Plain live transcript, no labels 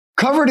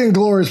Covered in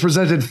Glory is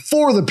presented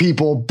for the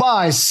people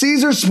by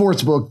Caesar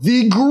Sportsbook,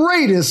 the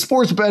greatest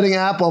sports betting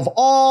app of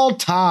all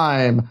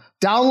time.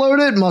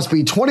 Download it, must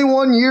be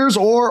 21 years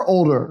or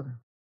older.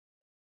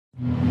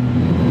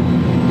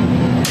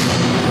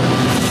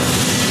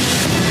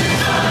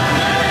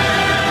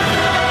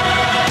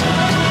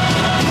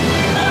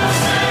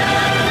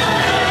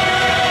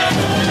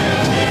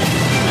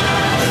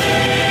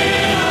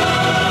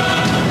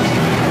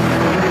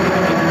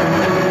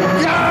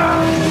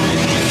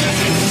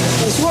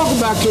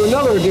 Back to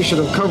another edition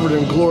of Covered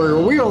in Glory,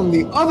 where we are on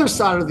the other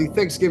side of the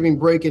Thanksgiving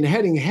break and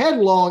heading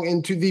headlong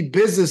into the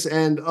business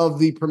end of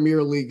the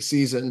Premier League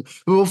season.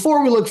 But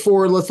before we look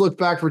forward, let's look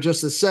back for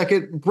just a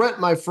second. Brett,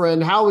 my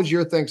friend, how was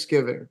your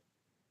Thanksgiving?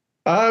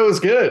 It was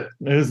good.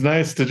 It was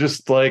nice to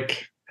just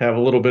have a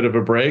little bit of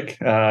a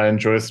break,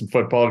 enjoy some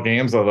football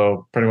games,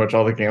 although pretty much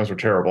all the games were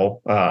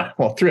terrible.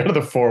 Well, 3 out of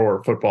the 4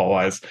 were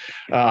football-wise.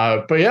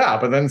 But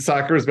then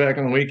soccer was back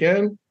on the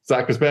weekend.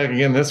 Soccer's back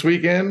again this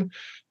weekend.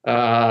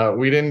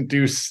 We did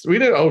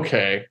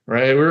okay,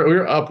 right? We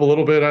were up a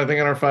little bit, I think,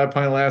 on our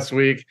 5-pint last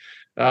week.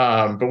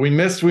 But we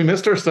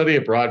missed our study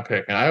abroad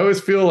pick. And I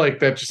always feel like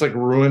that just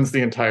ruins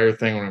the entire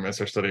thing when we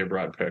miss our study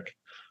abroad pick.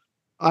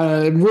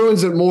 It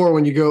ruins it more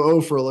when you go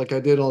over like I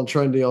did on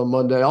Trendy on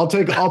Monday. I'll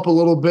take up a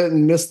little bit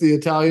and miss the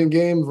Italian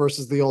game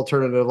versus the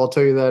alternative. I'll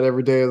tell you that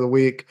every day of the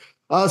week.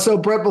 So,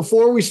 Brett,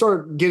 before we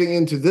start getting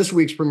into this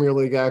week's Premier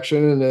League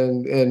action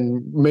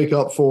and make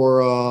up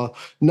for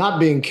not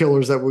being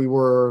killers that we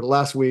were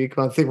last week,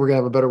 I think we're going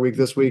to have a better week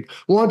this week.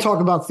 We want to talk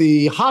about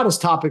the hottest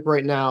topic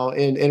right now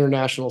in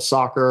international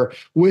soccer,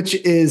 which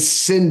is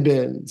sin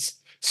bins.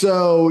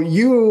 So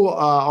you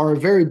are a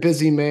very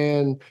busy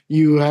man.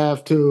 You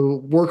have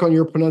to work on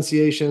your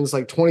pronunciations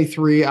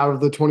 23 out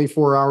of the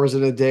 24 hours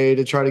in a day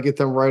to try to get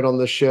them right on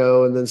the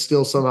show and then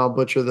still somehow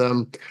butcher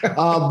them.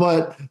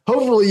 But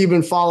hopefully you've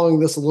been following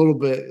this a little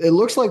bit. It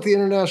looks like the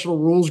International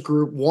Rules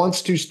Group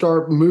wants to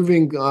start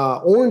moving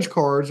orange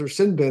cards or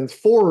sin bins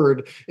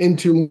forward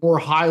into more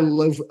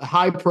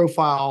high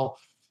profile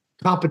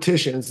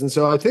competitions. And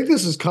so I think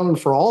this is coming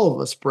for all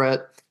of us,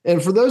 Brett.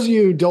 And for those of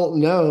you who don't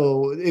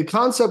know, the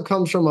concept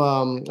comes from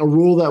a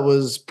rule that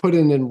was put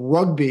in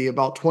rugby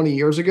about 20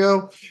 years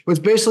ago,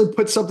 which basically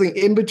put something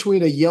in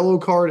between a yellow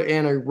card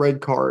and a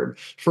red card.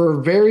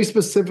 For very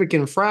specific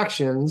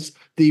infractions,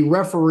 the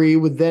referee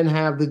would then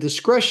have the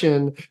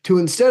discretion to,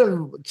 instead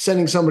of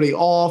sending somebody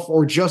off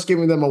or just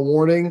giving them a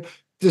warning,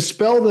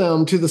 dispel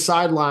them to the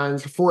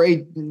sidelines for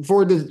a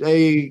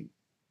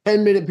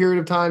 10-minute period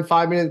of time,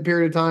 5-minute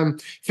period of time,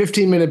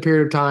 15-minute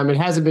period of time. It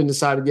hasn't been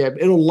decided yet.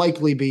 It'll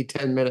likely be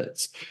 10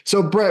 minutes.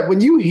 So, Brett,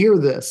 when you hear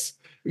this,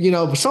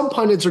 some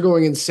pundits are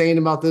going insane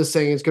about this,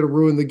 saying it's going to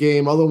ruin the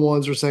game. Other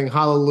ones are saying,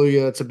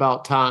 hallelujah, it's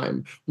about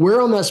time.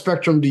 Where on that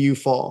spectrum do you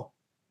fall?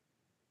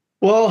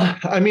 Well,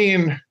 I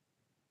mean,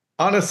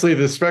 honestly,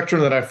 the spectrum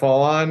that I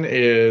fall on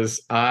is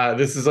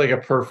this is a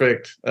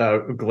perfect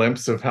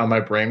glimpse of how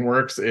my brain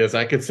works. Is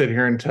I could sit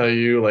here and tell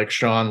you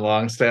Sean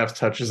Longstaff's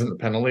touches in the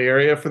penalty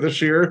area for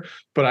this year,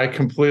 but I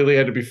completely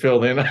had to be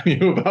filled in on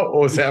you about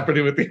what was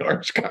happening with the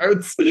orange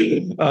cards.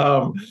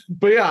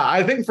 But yeah,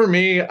 I think for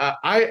me,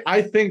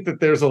 I think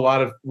that there's a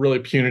lot of really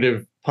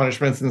punitive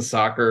punishments in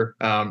soccer.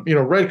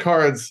 Red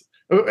cards,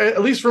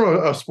 at least from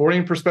a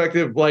sporting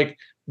perspective,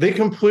 they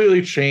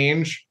completely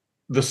change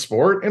the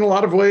sport in a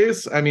lot of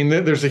ways. I mean,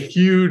 there's a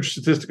huge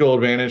statistical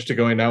advantage to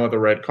going down with a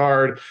red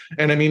card.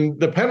 And I mean,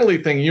 the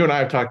penalty thing, you and I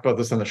have talked about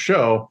this on the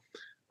show.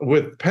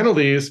 With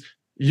penalties,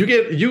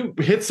 you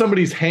hit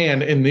somebody's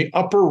hand in the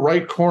upper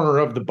right corner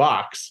of the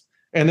box,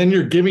 and then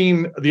you're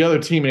giving the other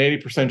team an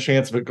 80%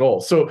 chance of a goal.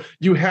 So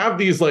you have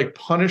these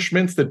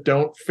punishments that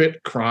don't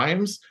fit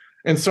crimes.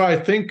 And so I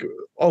think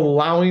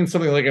allowing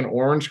something like an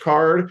orange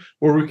card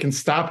where we can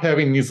stop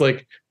having these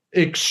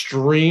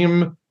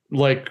extreme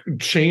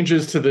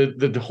changes to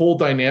the whole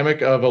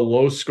dynamic of a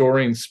low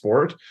scoring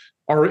sport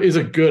is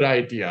a good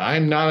idea.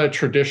 I'm not a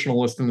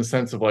traditionalist in the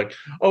sense of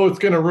it's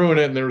going to ruin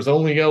it and there's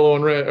only yellow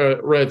and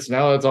red, so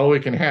now that's all we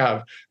can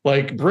have.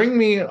 Bring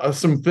me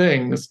some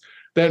things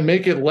that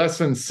make it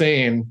less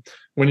insane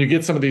when you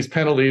get some of these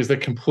penalties that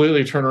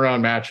completely turn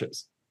around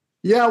matches.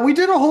 Yeah, we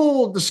did a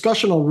whole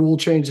discussion on rule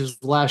changes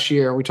last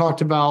year. We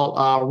talked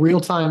about real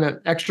time and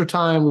extra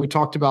time. We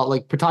talked about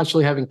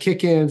potentially having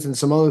kick-ins and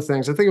some other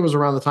things. I think it was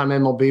around the time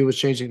MLB was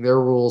changing their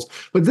rules.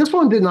 But this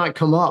one did not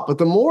come up. But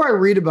the more I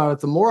read about it,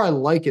 the more I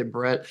like it,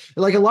 Brett.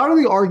 A lot of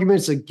the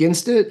arguments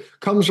against it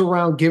comes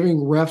around giving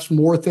refs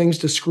more things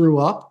to screw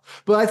up.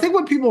 But I think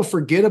what people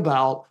forget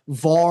about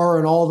VAR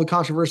and all the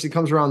controversy that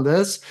comes around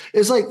this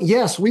is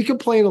yes, we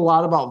complain a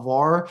lot about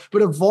VAR,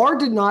 but if VAR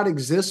did not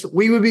exist,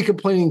 we would be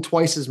complaining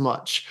twice as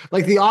much.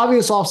 The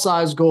obvious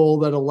offsides goal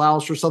that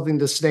allows for something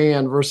to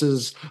stand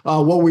versus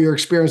what we are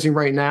experiencing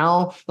right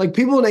now.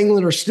 People in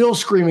England are still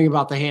screaming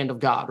about the hand of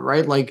God,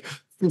 right?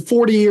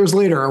 40 years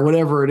later or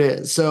whatever it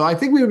is. So I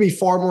think we would be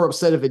far more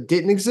upset if it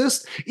didn't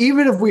exist,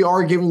 even if we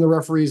are giving the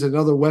referees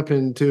another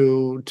weapon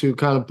to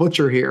kind of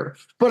butcher here.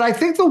 But I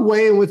think the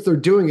way in which they're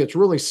doing it's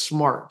really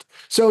smart.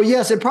 So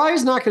yes, it probably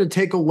is not going to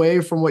take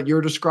away from what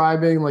you're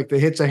describing, like the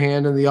hits a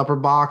hand in the upper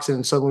box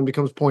and suddenly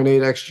becomes zero point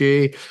 0.8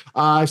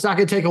 xg. It's not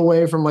going to take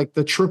away from like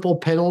the triple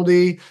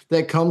penalty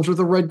that comes with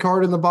a red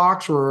card in the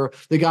box, where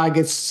the guy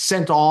gets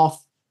sent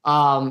off,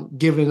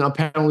 given a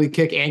penalty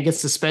kick, and gets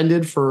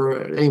suspended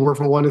for anywhere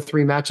from 1 to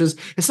 3 matches.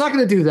 It's not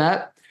going to do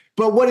that.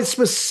 But what it's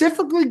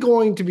specifically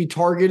going to be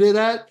targeted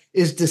at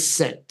is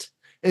dissent.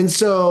 And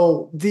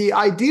so the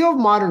idea of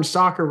modern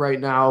soccer right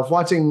now, of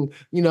watching,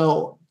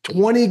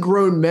 20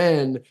 grown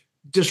men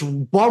just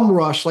bum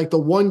rush like the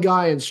one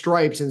guy in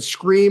stripes and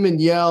scream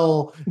and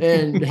yell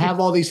and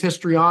have all these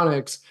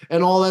histrionics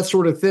and all that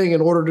sort of thing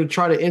in order to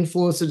try to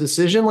influence a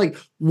decision. Like,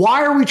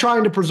 why are we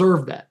trying to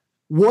preserve that?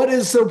 What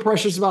is so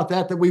precious about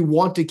that we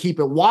want to keep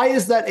it? Why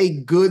is that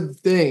a good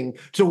thing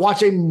to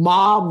watch a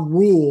mob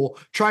rule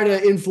try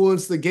to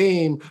influence the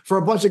game for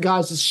a bunch of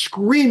guys just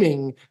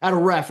screaming at a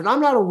ref? And I'm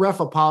not a ref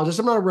apologist.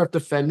 I'm not a ref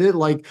defendant.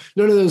 Like,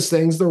 none of those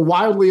things. They're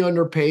wildly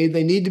underpaid.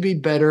 They need to be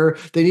better.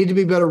 They need to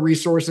be better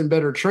resourced and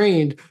better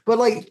trained. But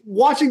like,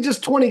 watching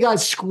just 20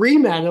 guys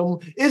scream at them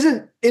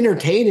isn't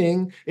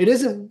entertaining. It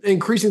isn't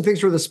increasing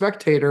things for the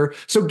spectator.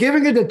 So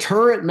giving a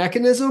deterrent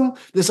mechanism,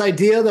 this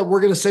idea that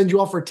we're going to send you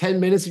off for 10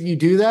 minutes if you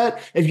do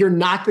that, if you're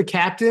not the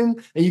captain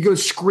and you go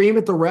scream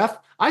at the ref,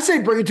 I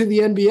say bring it to the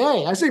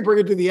NBA. I say bring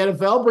it to the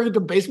NFL, bring it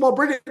to baseball,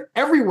 bring it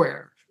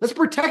everywhere. Let's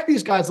protect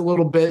these guys a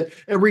little bit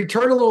and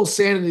return a little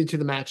sanity to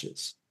the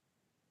matches.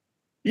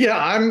 Yeah,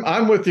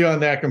 I'm with you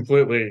on that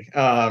completely.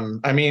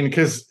 I mean,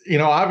 because,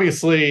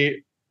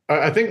 obviously,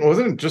 I think,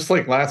 wasn't it just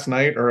like last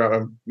night,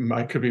 or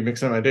I could be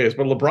mixing up my days,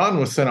 but LeBron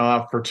was sent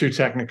off for 2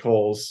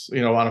 technicals,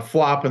 on a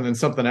flop and then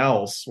something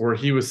else where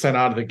he was sent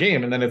out of the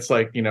game. And then it's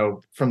like,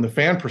 from the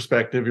fan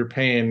perspective, you're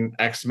paying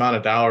X amount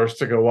of dollars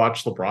to go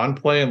watch LeBron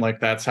play. And like,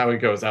 that's how he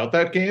goes out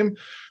that game.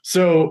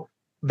 So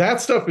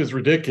that stuff is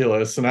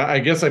ridiculous. And I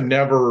guess I've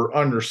never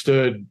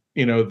understood,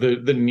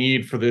 the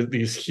need for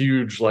these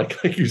huge, like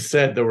you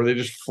said, where they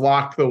just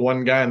flock the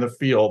one guy in the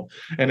field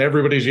and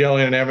everybody's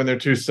yelling and having their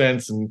 2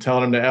 cents and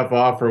telling him to F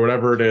off or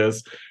whatever it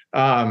is.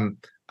 I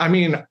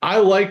mean, I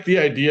like the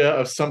idea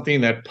of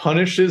something that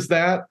punishes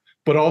that,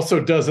 but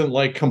also doesn't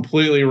like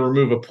completely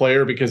remove a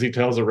player because he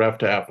tells a ref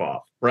to F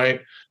off,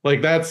 right?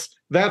 Like that's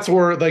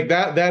where like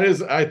that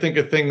is, I think,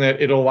 a thing that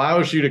it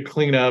allows you to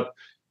clean up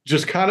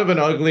just kind of an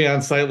ugly,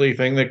 unsightly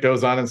thing that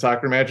goes on in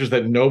soccer matches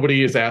that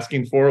nobody is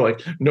asking for.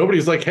 Like,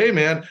 nobody's like, hey,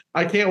 man,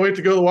 I can't wait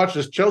to go watch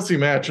this Chelsea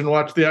match and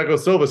watch Thiago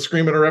Silva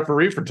scream at a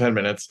referee for 10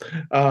 minutes.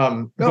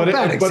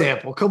 Bad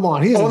example. Come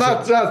on.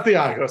 Not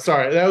Thiago.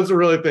 Sorry. That was a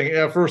really thing.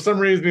 Yeah, for some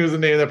reason, he was a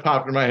name that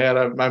popped in my head.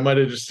 I might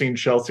have just seen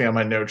Chelsea on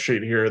my note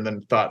sheet here and then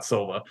thought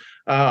Silva.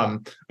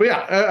 But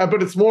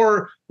it's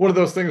more one of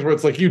those things where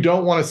it's like, you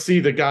don't want to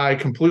see the guy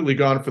completely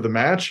gone for the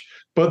match,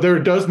 but there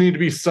does need to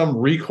be some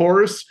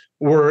recourse.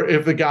 Or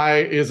if the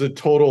guy is a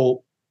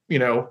total,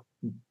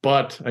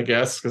 butt, I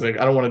guess, because I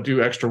don't want to do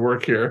extra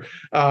work here,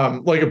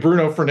 like a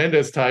Bruno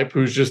Fernandes type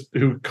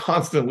who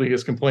constantly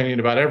is complaining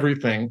about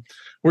everything,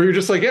 where you're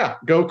just like, yeah,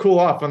 go cool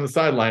off on the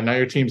sideline. Now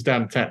your team's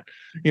down to 10.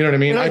 You know what I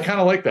mean? I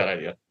kind of like that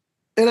idea.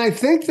 And I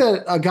think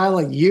that a guy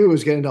like you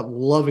is going to end up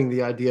loving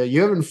the idea.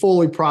 You haven't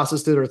fully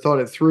processed it or thought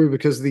it through,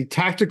 because the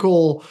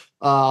tactical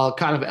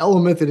kind of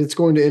element that it's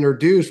going to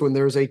introduce when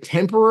there's a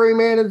temporary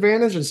man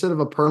advantage instead of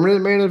a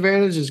permanent man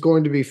advantage is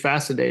going to be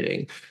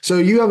fascinating. So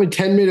you have a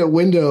 10-minute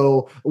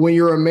window when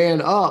you're a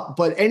man up,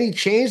 but any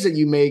change that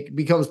you make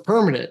becomes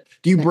permanent.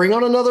 Do you bring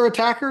on another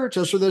attacker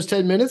just for those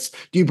 10 minutes?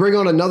 Do you bring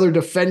on another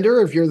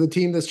defender if you're the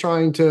team that's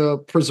trying to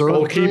preserve?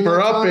 We'll keep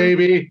her up,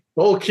 baby.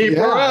 We'll keep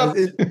her up.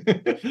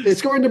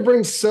 It's going to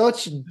bring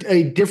such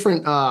a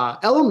different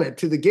element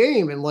to the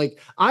game. And like,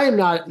 I am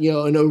not,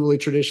 an overly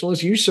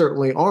traditionalist. You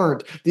certainly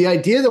aren't. The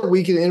idea that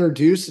we can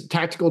introduce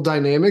tactical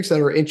dynamics that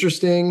are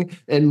interesting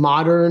and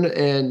modern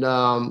and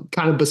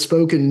kind of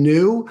bespoke and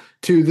new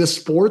to this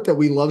sport that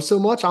we love so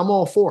much, I'm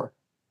all for.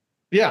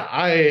 Yeah,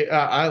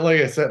 I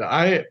like I said,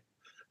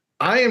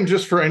 I am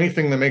just for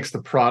anything that makes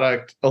the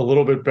product a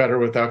little bit better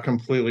without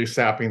completely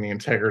sapping the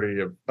integrity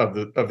of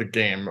the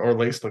game, or at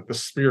least like the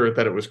spirit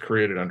that it was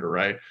created under,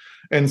 right?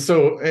 And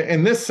so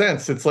in this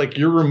sense, it's like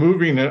you're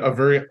removing a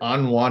very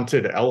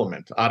unwanted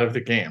element out of the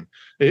game.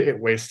 It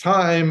wastes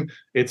time.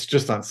 It's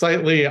just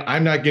unsightly.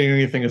 I'm not getting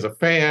anything as a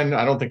fan.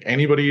 I don't think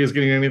anybody is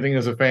getting anything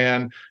as a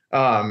fan.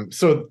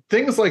 So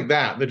things like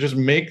that just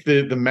make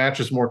the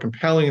matches more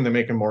compelling, that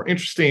make them more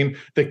interesting,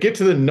 that get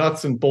to the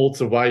nuts and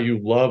bolts of why you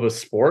love a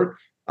sport.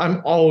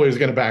 I'm always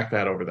going to back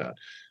that over that.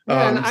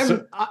 And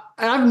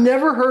I've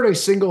never heard a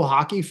single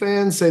hockey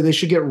fan say they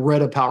should get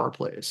rid of power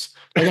plays.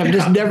 Like, I've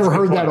just never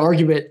heard that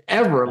argument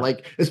ever.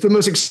 Like, it's the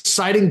most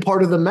exciting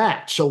part of the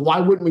match. So why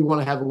wouldn't we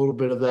want to have a little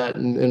bit of that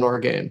in our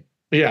game?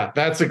 Yeah,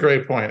 that's a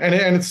great point. And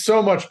it's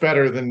so much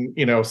better than,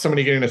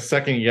 somebody getting a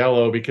second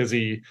yellow because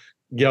he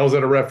yells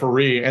at a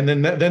referee. And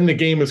then the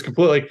game is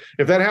completely, like,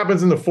 if that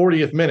happens in the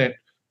 40th minute,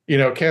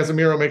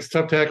 Casemiro makes a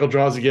tough tackle,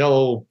 draws a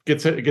yellow,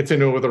 gets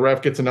into it with a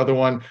ref, gets another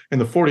one. In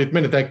the 40th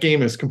minute, that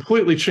game is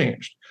completely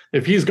changed.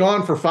 If he's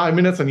gone for 5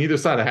 minutes on either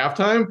side of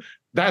halftime,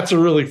 that's a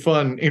really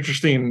fun,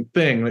 interesting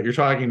thing that you're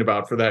talking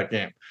about for that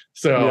game.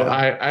 So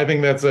yeah. I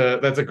think that's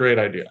a great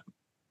idea.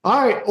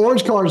 All right,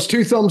 Orange Cards,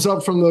 2 thumbs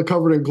up from the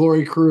Covered in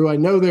Glory crew. I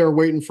know they are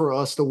waiting for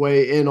us to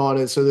weigh in on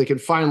it so they can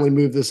finally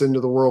move this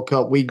into the World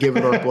Cup. We give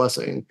it our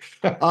blessing.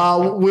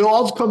 We'll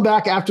all come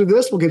back after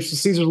this. We'll give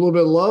Caesars a little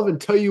bit of love and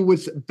tell you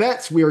which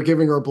bets we are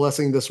giving our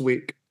blessing this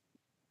week.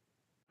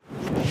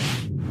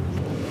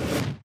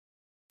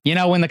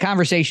 When the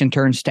conversation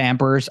turns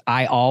stampers,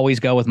 I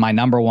always go with my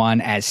number one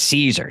as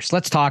Caesars.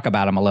 Let's talk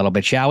about them a little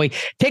bit, shall we?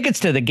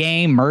 Tickets to the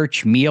game,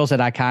 merch, meals at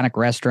iconic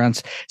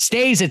restaurants,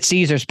 stays at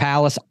Caesars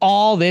Palace.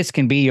 All this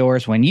can be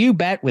yours when you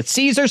bet with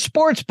Caesars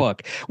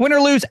Sportsbook. Win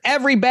or lose,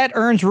 every bet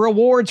earns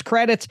rewards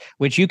credits,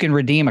 which you can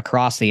redeem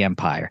across the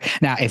empire.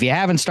 Now, if you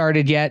haven't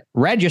started yet,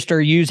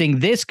 register using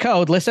this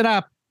code. Listen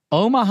up.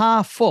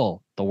 Omaha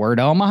Full, the word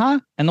Omaha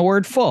and the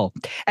word full.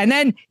 And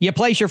then you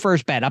place your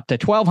first bet up to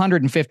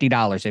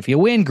 $1,250. If you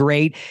win,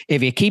 great.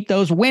 If you keep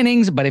those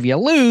winnings, but if you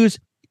lose,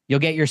 you'll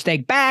get your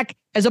stake back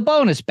as a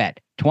bonus bet.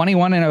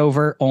 21 and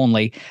over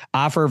only.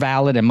 Offer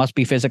valid and must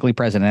be physically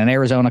present in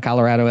Arizona,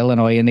 Colorado,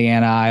 Illinois,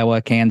 Indiana, Iowa,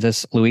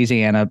 Kansas,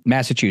 Louisiana,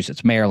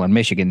 Massachusetts, Maryland,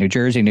 Michigan, New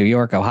Jersey, New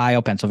York, Ohio,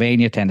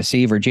 Pennsylvania,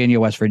 Tennessee, Virginia,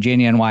 West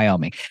Virginia, and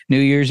Wyoming. New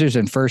users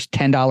and first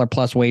 $10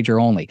 plus wager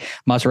only.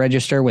 Must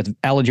register with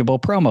eligible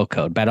promo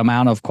code. Bet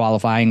amount of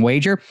qualifying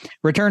wager.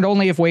 Returned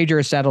only if wager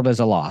is settled as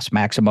a loss.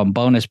 Maximum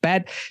bonus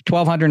bet,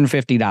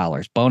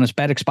 $1,250. Bonus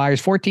bet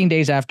expires 14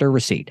 days after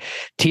receipt.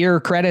 Tier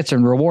credits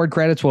and reward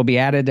credits will be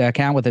added to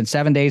account within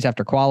 7 days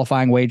after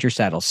qualifying wager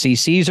settles. See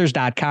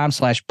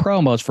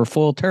Caesars.com/promos for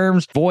full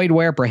terms. Void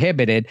where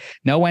prohibited.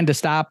 Know when to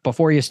stop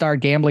before you start.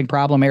 Gambling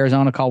problem,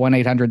 Arizona, call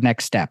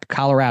 1-800-NEXT-STEP.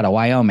 Colorado,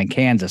 Wyoming,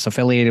 Kansas,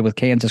 affiliated with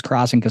Kansas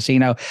Crossing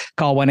Casino,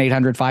 call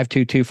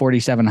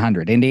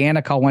 1-800-522-4700.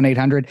 Indiana, call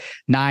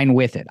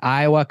 1-800-9-WITH-IT.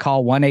 Iowa,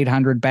 call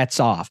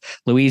 1-800-BETS-OFF.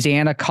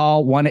 Louisiana,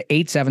 call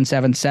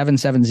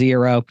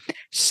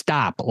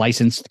 1-877-770-STOP.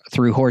 Licensed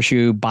through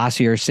Horseshoe,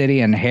 Bossier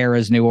City, and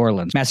Harrah's, New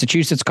Orleans.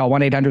 Massachusetts, call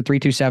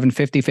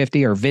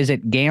 1-800-327-5050 or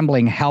visit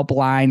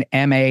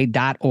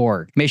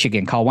gamblinghelplinema.org.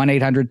 Michigan, call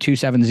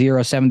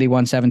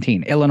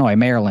 1-800-270-7117. Illinois,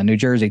 Maryland, New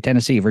Jersey,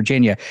 Tennessee,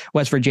 Virginia,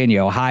 West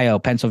Virginia, Ohio,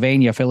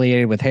 Pennsylvania,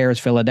 affiliated with Harrah's,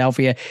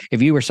 Philadelphia.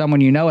 If you or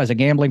someone you know has a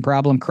gambling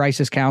problem,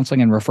 crisis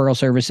counseling and referral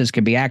services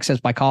can be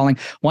accessed by calling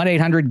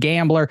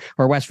 1-800-GAMBLER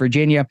or West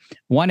Virginia,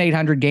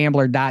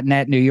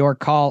 1-800-GAMBLER.net. New York,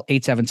 call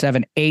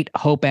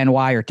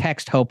 877-8-HOPE-NY or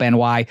text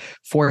HOPE-NY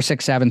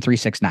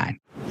 467-369.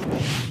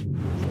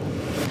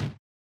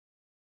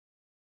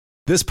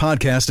 This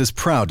podcast is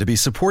proud to be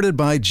supported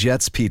by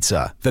Jets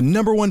Pizza, the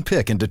 #1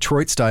 pick in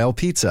Detroit-style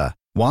pizza.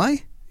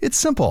 Why? It's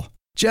simple.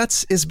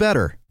 Jets is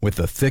better. With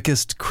the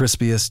thickest,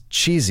 crispiest,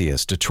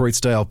 cheesiest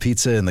Detroit-style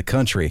pizza in the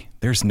country,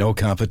 there's no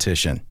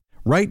competition.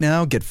 Right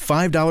now, get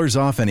 $5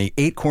 off any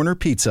 8-corner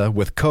pizza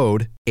with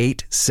code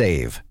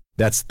 8SAVE.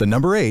 That's the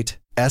number 8,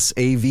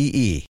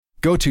 SAVE.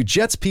 Go to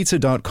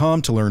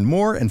jetspizza.com to learn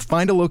more and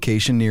find a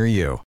location near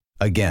you.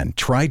 Again,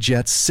 try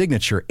Jet's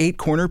signature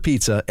 8-corner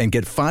pizza and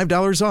get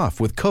 $5 off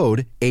with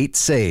code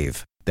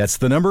 8SAVE. That's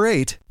the number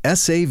 8,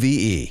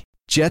 SAVE.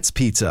 Jet's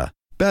Pizza.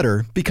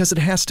 Better because it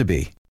has to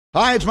be.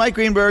 Hi, it's Mike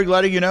Greenberg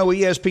letting you know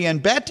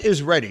ESPN Bet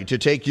is ready to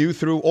take you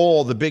through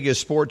all the biggest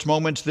sports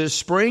moments this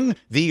spring.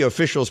 The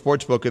official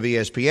sportsbook of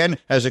ESPN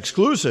has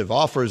exclusive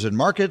offers and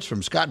markets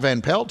from Scott Van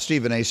Pelt,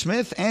 Stephen A.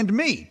 Smith, and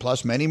me,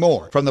 plus many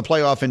more. From the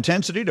playoff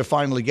intensity to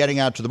finally getting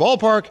out to the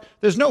ballpark,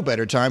 there's no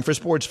better time for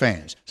sports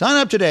fans. Sign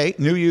up today.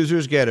 New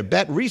users get a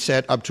bet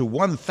reset up to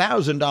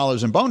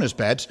 $1,000 in bonus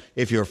bets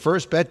if your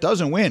first bet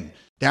doesn't win.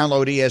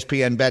 Download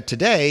ESPN Bet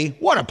today.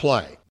 What a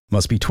play.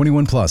 Must be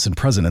 21 plus and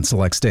present in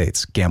select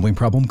states. Gambling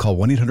problem? Call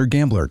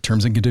 1-800-GAMBLER.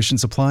 Terms and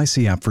conditions apply.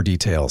 See app for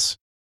details.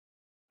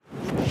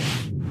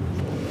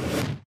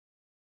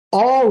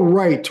 All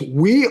right,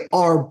 we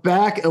are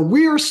back, and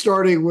we are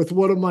starting with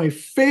one of my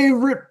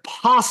favorite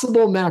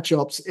possible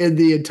matchups in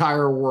the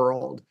entire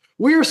world.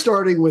 We are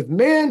starting with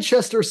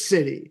Manchester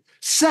City,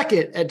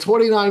 second at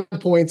 29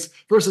 points,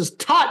 versus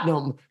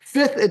Tottenham,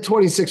 fifth at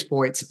 26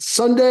 points.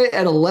 Sunday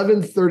at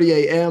 11:30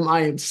 a.m.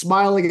 I am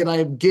smiling and I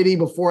am giddy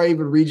before I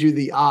even read you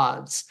the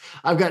odds.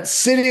 I've got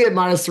City at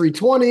minus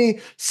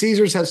 320.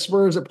 Caesars has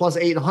Spurs at plus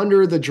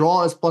 800. The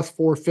draw is plus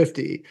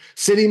 450.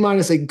 City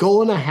minus a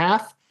goal and a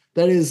half.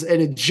 That is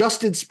an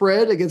adjusted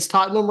spread against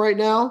Tottenham right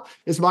now.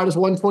 It's minus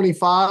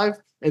 125.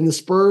 And the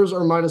Spurs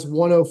are minus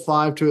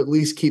 105 to at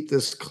least keep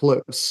this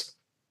close.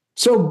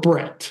 So,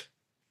 Brett,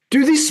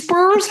 do the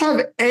Spurs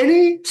have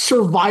any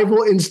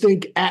survival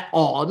instinct at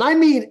all? And I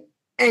mean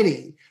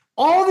any.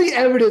 All the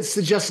evidence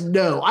suggests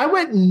no. I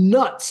went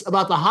nuts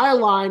about the high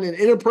line and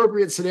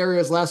inappropriate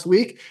scenarios last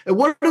week. And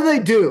what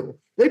do?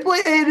 They play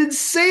an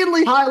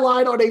insanely high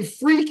line on a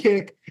free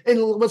kick in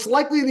what's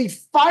likely the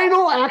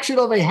final action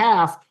of a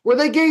half where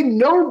they gain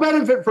no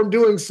benefit from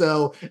doing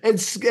so, and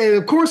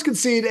of course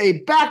concede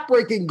a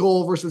backbreaking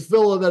goal versus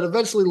Villa that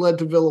eventually led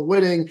to Villa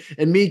winning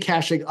and me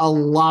cashing a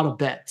lot of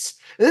bets.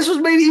 And this was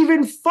made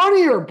even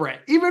funnier,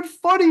 Brett, even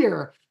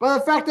funnier by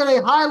the fact that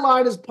a high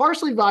line is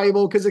partially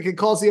valuable because it can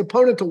cause the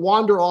opponent to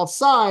wander off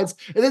sides.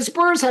 And then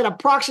Spurs had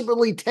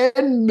approximately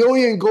 10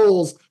 million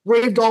goals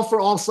waved off for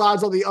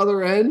offsides on the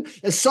other end.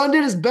 And Son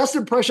did his best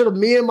impression of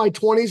me in my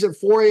 20s at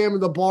 4 a.m. in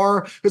the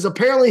bar because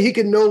apparently he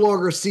can no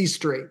longer see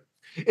straight.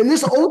 In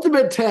this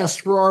ultimate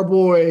test for our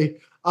boy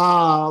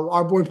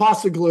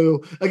Pasta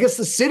Glue against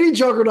the City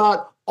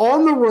Juggernaut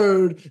on the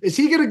road, is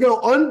he going to go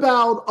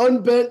unbound,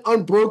 unbent,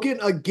 unbroken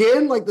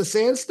again like the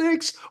Sand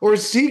Snakes, or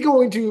is he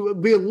going to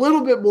be a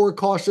little bit more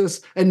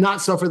cautious and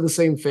not suffer the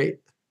same fate?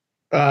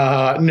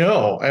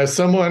 No, as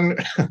someone,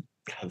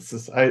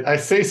 I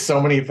say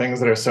so many things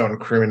that are so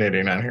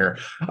incriminating on here.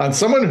 On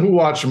someone who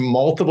watched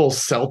multiple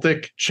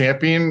Celtic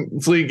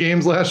Champions League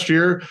games last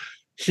year,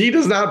 he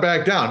does not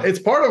back down. It's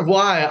part of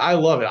why I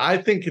love it. I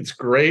think it's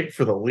great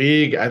for the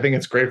league. I think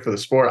it's great for the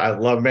sport. I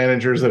love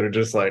managers that are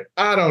just like,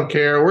 I don't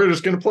care. We're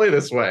just going to play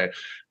this way.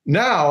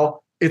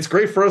 Now, it's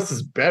great for us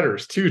as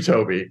bettors too,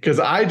 Toby, because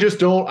I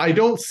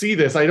don't see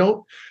this.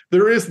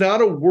 There is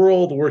not a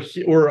world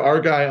where our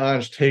guy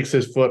Ange takes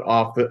his foot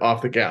off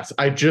the gas.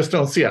 I just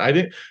don't see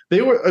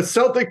it.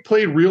 Celtic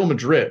played Real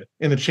Madrid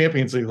in the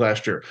Champions League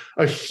last year.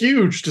 A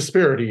huge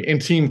disparity in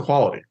team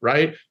quality,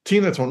 right?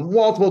 Team that's won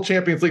multiple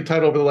Champions League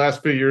title over the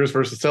last few years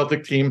versus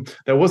Celtic team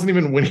that wasn't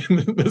even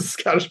winning the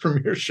Scottish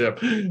Premiership.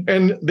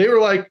 And they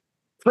were like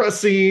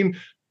pressing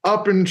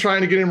up and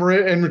trying to get him,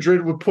 and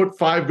Madrid would put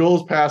 5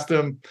 goals past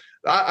him.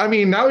 I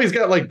mean, now he's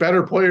got like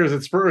better players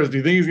at Spurs. Do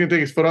you think he's going to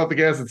take his foot off the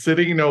gas at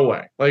City? No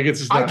way. Like, it's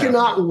just. I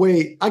cannot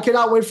wait. I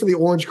cannot wait for the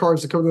orange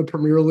cards to come to the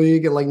Premier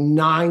League and like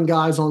 9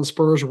 guys on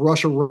Spurs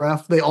rush a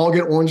ref. They all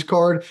get orange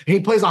card. And he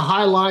plays a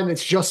high line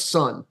that's just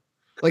Son.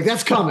 Like,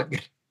 that's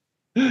coming.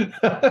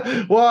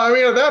 Well, I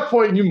mean, at that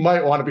point, you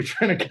might want to be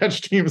trying to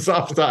catch teams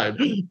offside,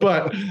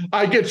 but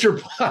I get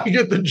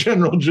the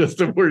general gist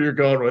of where you're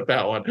going with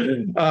that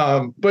one.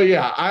 But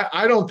yeah,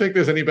 I don't think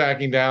there's any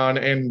backing down,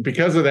 and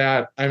because of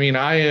that, I mean,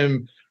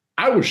 I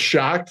was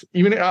shocked.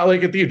 Even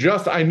like at the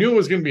adjust, I knew it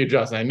was going to be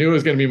adjusted. I knew it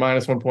was going to be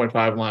minus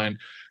 1.5 line,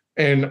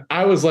 and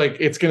I was like,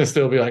 it's going to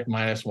still be like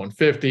minus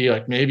 150,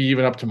 like maybe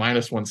even up to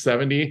minus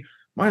 170,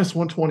 minus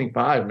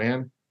 125,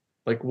 man.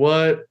 Like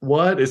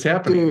what is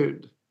happening,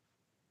 dude?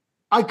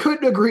 I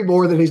couldn't agree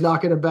more that he's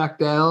not going to back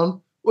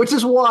down, which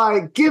is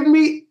why give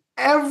me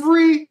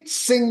every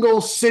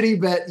single City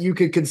bet you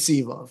could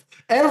conceive of.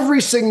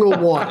 Every single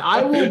one.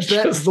 I will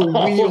bet the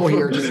wheel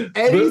here. Just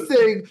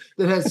anything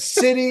that has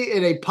City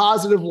in a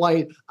positive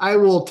light, I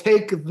will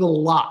take the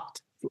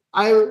lot.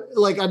 I'm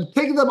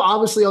taking them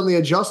obviously on the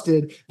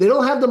adjusted. They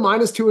don't have the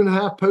minus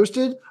 2.5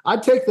 posted.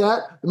 I'd take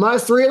that. The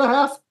minus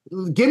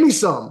 3.5, give me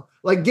some.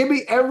 Like, give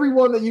me every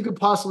one that you could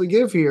possibly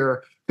give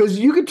here. Because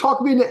you could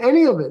talk me into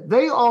any of it.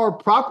 They are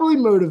properly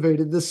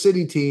motivated, the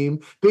City team,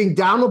 being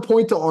down a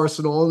point to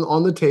Arsenal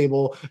on the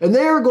table, and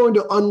they are going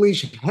to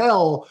unleash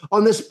hell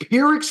on this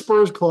Pyrrhic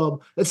Spurs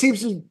club that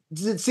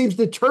seems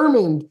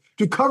determined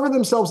to cover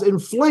themselves in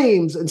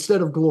flames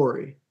instead of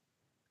glory.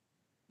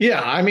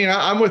 Yeah, I mean,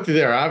 I'm with you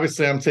there.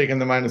 Obviously, I'm taking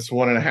the minus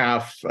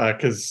 1.5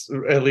 because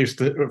at least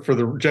for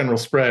the general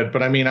spread.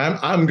 But I mean,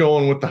 I'm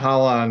going with the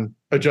Haaland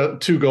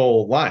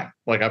 2-goal line.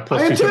 Like I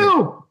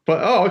too.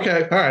 But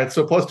okay, all right.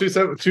 So plus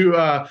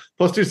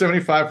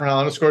 275 for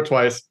Haaland to score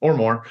twice or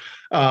more,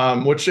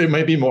 which it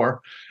may be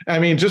more. I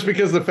mean, just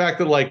because the fact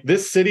that like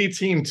this City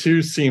team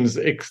too seems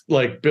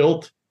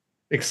built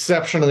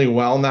exceptionally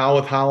well now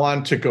with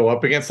Haaland to go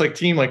up against like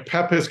team like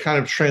Pep has kind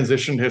of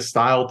transitioned his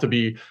style to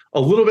be a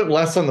little bit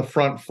less on the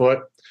front foot.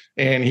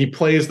 And he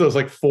plays those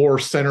like 4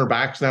 center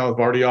backs now with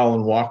Vardiol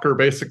and Walker,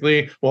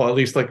 basically. Well, at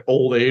least like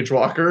old age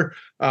Walker,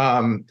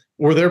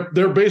 where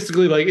they're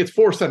basically like it's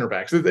 4 center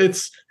backs.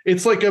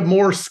 It's like a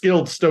more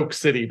skilled Stoke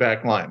City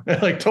back line.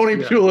 Like Tony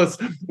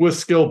Pulis with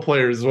skilled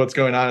players is what's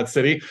going on at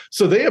City.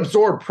 So they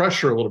absorb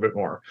pressure a little bit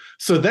more.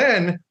 So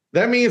then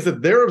that means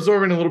that they're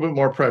absorbing a little bit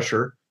more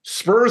pressure.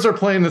 Spurs are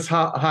playing this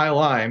high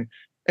line.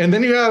 And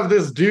then you have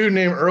this dude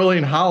named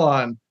Erling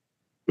Haaland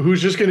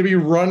who's just going to be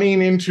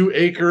running into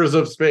acres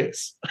of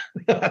space.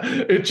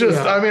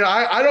 I mean,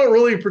 I don't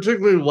really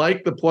particularly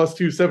like the plus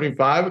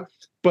 275,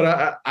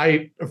 but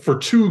I for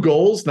 2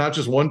 goals, not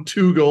just 1,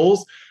 2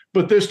 goals,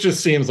 but this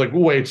just seems like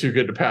way too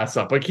good to pass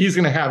up. Like he's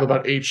going to have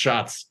about 8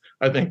 shots,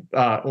 I think,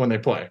 when they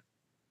play.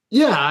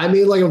 Yeah, I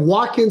mean, like if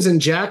Watkins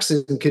and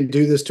Jackson can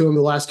do this to him,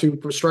 the last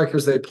 2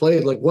 strikers they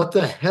played, like what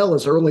the hell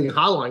is Erling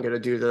Haaland going to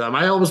do to them?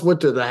 I almost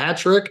went to the hat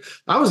trick.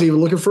 I was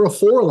even looking for a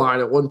 4 line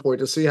at one point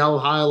to see how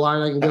high a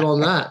line I can get on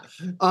that.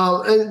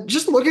 And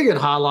just looking at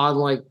Haaland,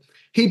 like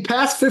he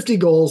passed 50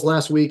 goals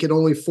last week in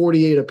only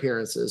 48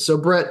 appearances. So,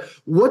 Brett,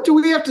 what do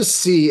we have to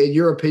see, in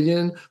your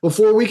opinion,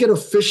 before we can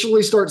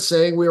officially start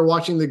saying we are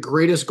watching the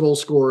greatest goal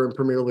scorer in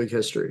Premier League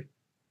history?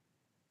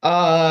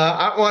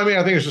 I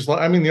think it's just,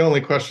 the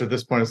only question at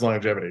this point is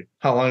longevity.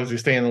 How long does he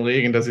stay in the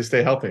league and does he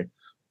stay healthy?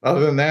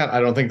 Other than that, I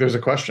don't think there's a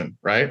question,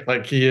 right?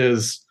 Like he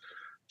is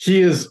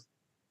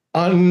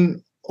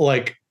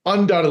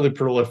undoubtedly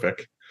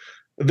prolific.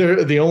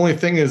 The only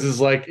thing is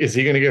like, is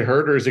he going to get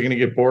hurt, or is he going to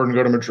get bored and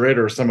go to Madrid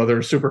or some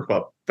other super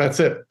club? That's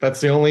it. That's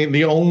the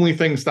only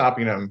thing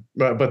stopping him.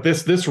 But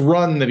this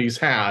run that he's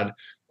had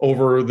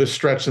over this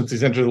stretch since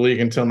he's entered the league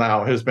until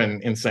now has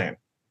been insane.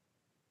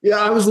 Yeah,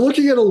 I was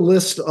looking at a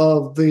list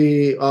of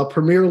the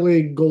Premier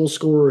League goal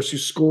scorers who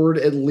scored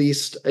at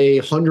least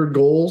 100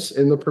 goals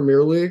in the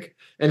Premier League,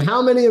 and how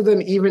many of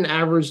them even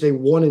averaged a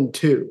 1 and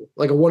 2,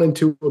 like a 1 and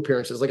 2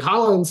 appearances. Like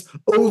Haaland's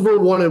over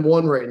 1 and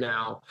 1 right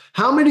now.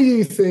 How many do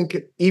you think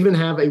even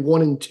have a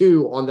 1 and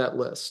 2 on that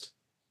list?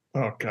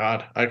 Oh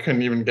God, I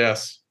couldn't even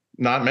guess.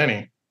 Not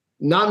many.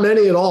 Not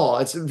many at all.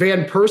 It's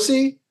Van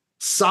Persie,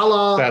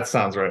 Salah. That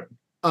sounds right.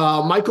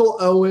 Michael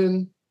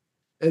Owen.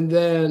 And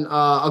then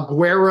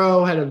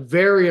Aguero had a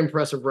very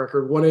impressive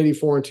record,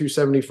 184 and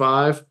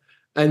 275.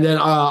 And then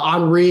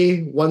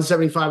Henry,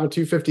 175 and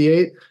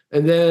 258.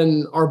 And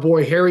then our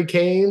boy Harry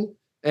Kane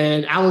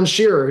and Alan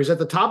Shearer, who's at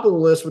the top of the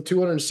list with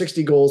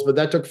 260 goals, but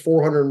that took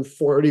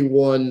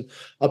 441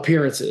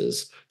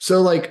 appearances.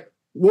 So, like,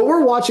 what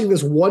we're watching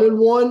this 1 and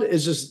 1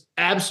 is just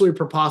absolutely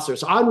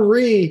preposterous.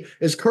 Henry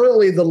is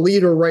currently the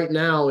leader right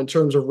now in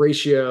terms of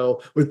ratio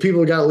with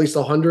people who got at least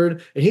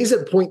 100, and he's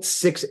at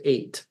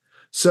 0.68.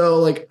 So,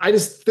 like, I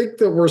just think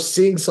that we're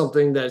seeing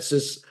something that's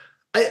just,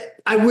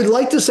 I would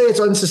like to say it's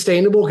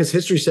unsustainable because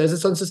history says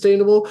it's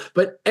unsustainable,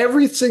 but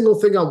every single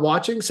thing I'm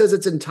watching says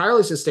it's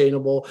entirely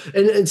sustainable.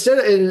 And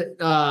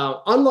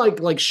unlike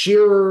like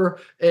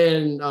Shearer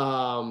and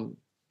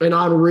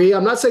Henry,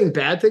 I'm not saying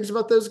bad things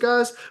about those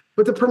guys,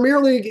 but the Premier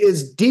League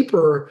is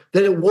deeper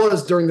than it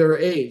was during their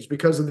age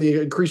because of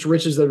the increased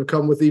riches that have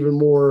come with even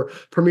more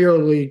Premier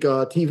League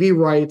TV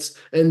rights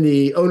and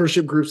the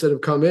ownership groups that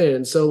have come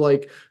in. So,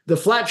 like, the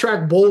flat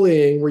track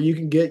bullying where you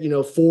can get,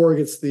 4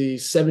 against the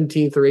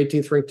 17th or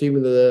 18th ranked team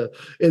in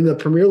the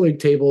Premier League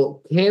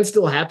table can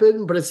still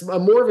happen, but it's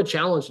more of a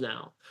challenge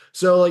now.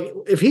 So, like,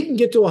 if he can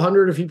get to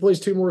 100, if he plays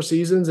 2 more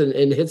seasons and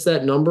hits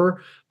that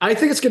number, I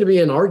think it's going to be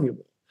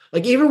inarguable.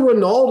 Like, even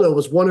Ronaldo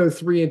was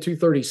 103 and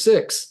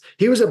 236.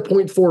 He was at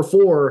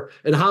 0.44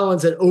 and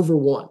Haaland's at over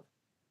 1.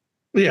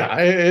 Yeah,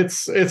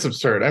 it's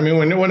absurd. I mean,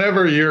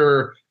 whenever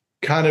you're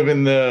kind of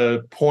in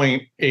the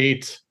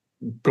 0.8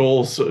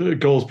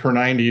 goals per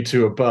 90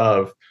 to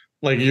above,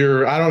 like,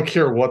 I don't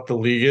care what the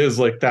league is,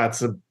 like,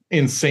 that's an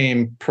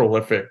insane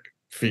prolific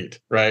feat,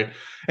 right?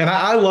 And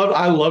I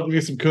loved me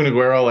some Kun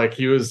Aguero. Like,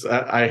 he was,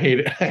 I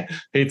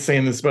hate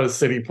saying this about a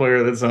City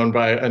player that's owned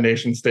by a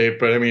nation state,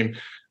 but I mean,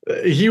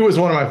 he was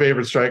one of my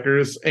favorite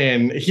strikers,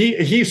 and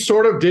he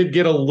sort of did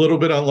get a little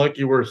bit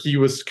unlucky where he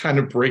was kind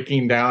of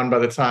breaking down by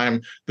the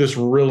time this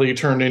really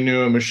turned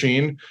into a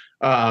machine.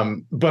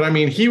 But I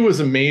mean, he was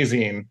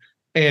amazing.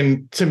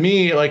 And to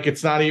me, like,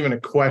 it's not even a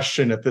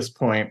question at this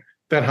point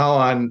that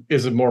Haaland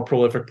is a more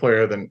prolific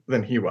player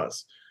than he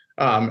was.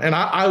 And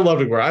I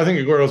loved Aguero. I think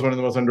Aguero is one of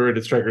the most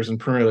underrated strikers in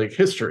Premier League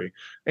history.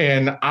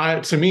 And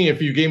to me,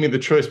 if you gave me the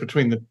choice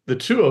between the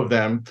two of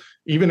them,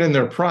 even in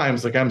their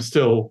primes, like,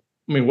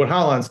 what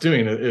Haaland's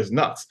doing is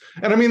nuts.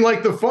 And I mean,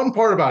 like, the fun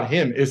part about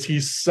him is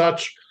he's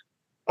such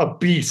a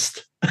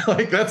beast.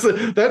 Like, that's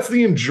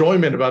the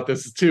enjoyment about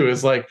this too,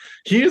 is like,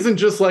 he isn't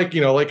just like,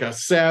 like a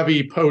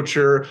savvy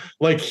poacher.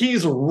 Like,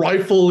 he's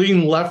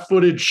rifling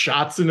left-footed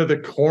shots into the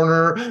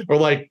corner, or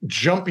like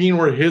jumping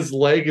where his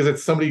leg is at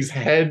somebody's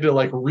head to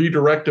like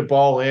redirect a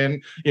ball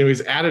in.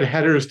 He's added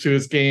headers to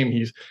his game.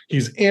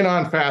 He's in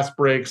on fast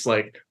breaks,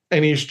 like,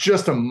 and he's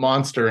just a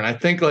monster. And I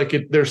think, like,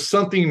 there's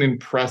something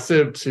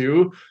impressive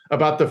too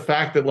about the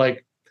fact that,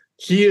 like,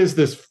 he is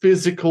this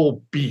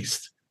physical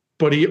beast,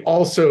 but he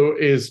also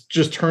is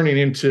just turning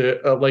into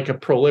a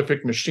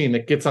prolific machine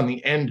that gets on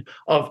the end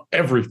of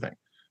everything.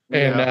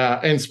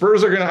 And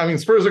Spurs are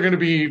going to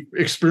be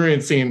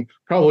experiencing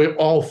probably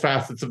all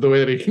facets of the way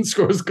that he can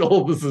score his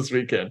goal this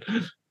weekend.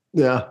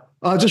 Yeah.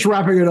 Just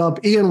wrapping it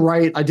up, Ian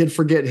Wright, I did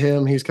forget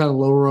him. He's kind of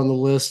lower on the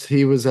list.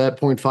 He was at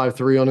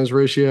 0.53 on his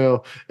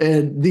ratio.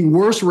 And the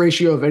worst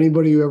ratio of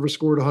anybody who ever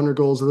scored 100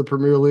 goals in the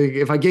Premier League.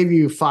 If I gave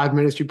you 5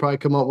 minutes, you'd probably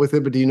come up with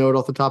it, but do you know it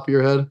off the top of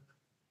your head?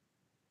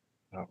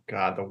 Oh,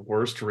 God, the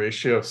worst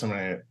ratio of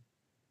somebody.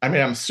 I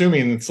mean, I'm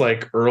assuming it's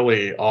like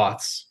early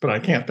aughts, but I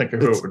can't think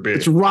of who it would be.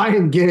 It's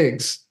Ryan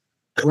Giggs.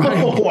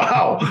 Oh,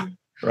 wow.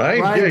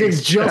 Right? Ryan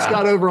Giggs just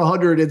got over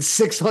 100 in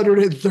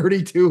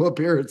 632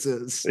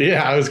 appearances.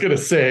 Yeah, I was going to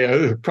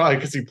say, probably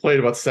because he played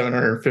about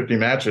 750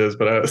 matches,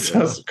 but I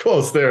was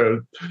close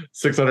there,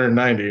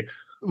 690.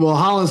 Well,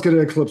 Haaland's going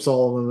to eclipse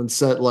all of them and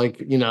set, like,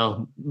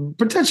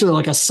 potentially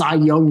like a Cy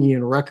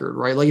Youngian record,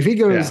 right? Like, if he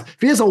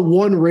has a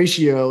 1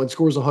 ratio and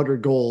scores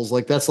 100 goals,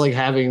 like, that's like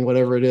having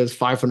whatever it is,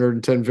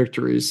 510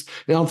 victories.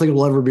 And I don't think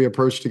it'll ever be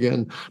approached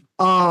again.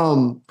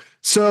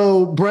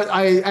 So, Brett,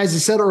 as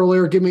you said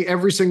earlier, give me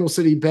every single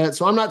City bet.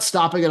 So I'm not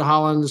stopping at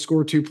Haaland to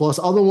score 2+.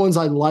 Other ones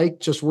I like,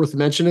 just worth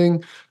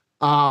mentioning.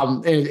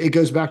 And it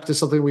goes back to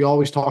something we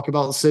always talk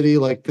about in City.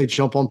 Like, they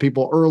jump on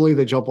people early,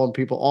 they jump on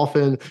people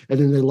often, and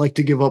then they like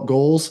to give up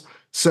goals.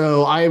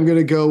 So I am going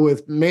to go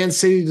with Man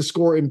City to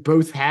score in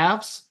both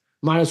halves,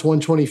 minus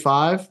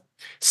 125.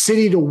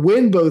 City to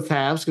win both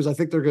halves, because I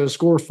think they're going to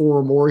score 4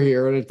 or more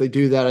here. And if they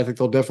do that, I think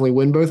they'll definitely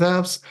win both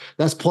halves.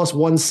 That's plus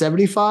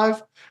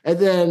 175. And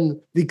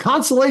then the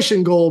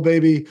consolation goal,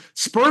 baby,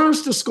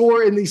 Spurs to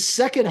score in the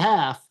second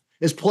half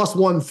is plus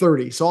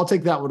 130. So I'll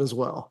take that one as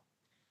well.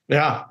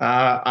 Yeah,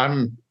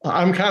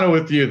 I'm kind of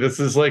with you. This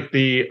is like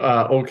the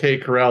OK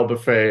Corral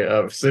buffet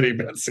of city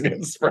bets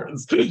against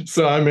Spurs.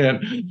 So I'm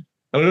in.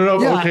 I don't know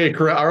if OK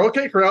Corral are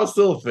OK Corral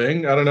still a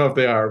thing. I don't know if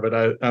they are,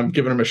 but I'm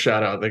giving them a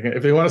shout out.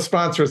 If they want to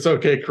sponsor us,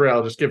 OK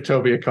Corral, just give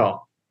Toby a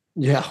call.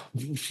 Yeah,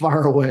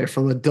 far away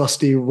from a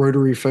dusty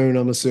rotary phone,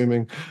 I'm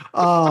assuming.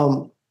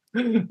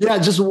 Yeah,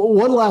 just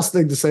one last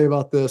thing to say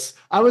about this.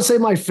 I would say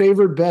my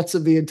favorite bets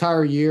of the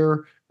entire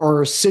year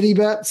are city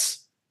bets.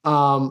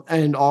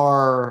 And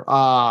our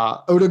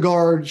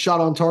Odegaard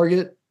shot on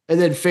target, and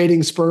then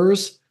fading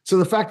Spurs. So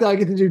the fact that I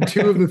get to do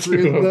 2 of the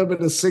 3 of them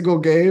in a single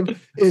game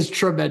is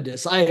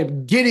tremendous. I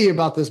am giddy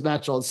about this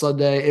match on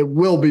Sunday. It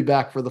will be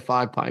back for the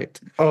 5-pint.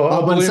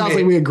 But it sounds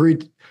like we agree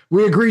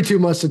too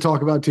much to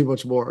talk about too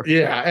much more.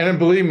 Yeah, and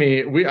believe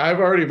me, I've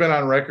already been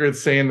on record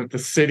saying that the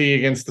city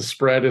against the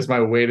spread is my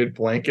weighted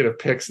blanket of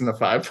picks in the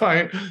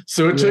 5-pint.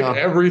 So it took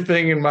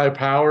everything in my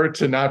power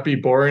to not be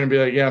boring and be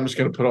like, yeah, I'm just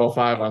going to put all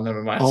 5 on them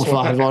in my all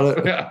 5 on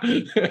it. Yeah.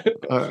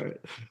 All right.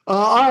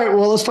 All right.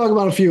 Well, let's talk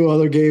about a few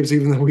other games,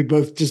 even though we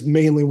both just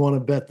mainly want to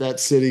bet that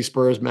City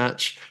Spurs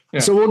match. Yeah.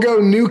 So we'll go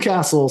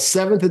Newcastle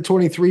 7th at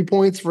 23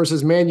 points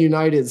versus Man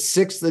United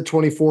 6th at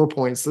 24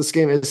 points. This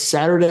game is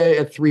Saturday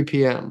at 3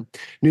 p.m.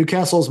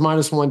 Newcastle's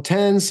minus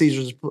 110.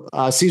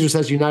 Caesars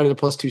has United at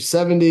plus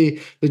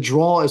 270. The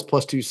draw is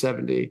plus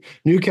 270.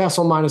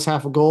 Newcastle minus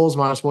half a goals,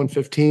 minus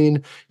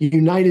 115.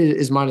 United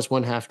is minus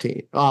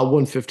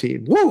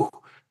 115. Woo!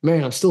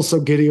 Man, I'm still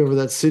so giddy over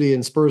that City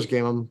and Spurs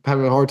game. I'm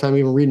having a hard time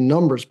even reading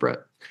numbers, Brett.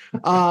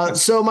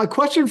 So my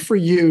question for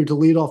you to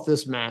lead off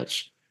this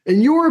match,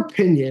 in your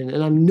opinion,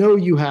 and I know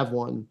you have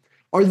one,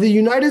 are the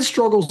United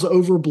struggles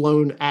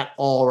overblown at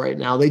all right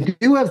now? They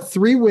do have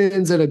 3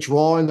 wins and a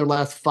draw in their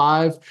last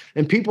 5,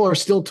 and people are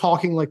still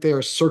talking like they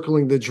are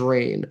circling the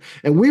drain.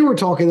 And we were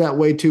talking that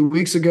way 2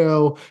 weeks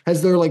ago.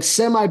 Has their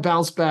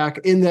semi-bounce back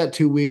in that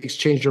 2 weeks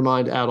changed your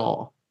mind at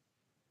all?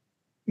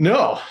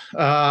 No.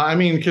 I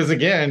mean, because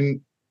again,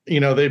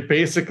 they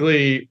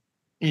basically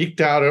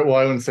eked out it. Well,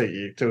 I wouldn't say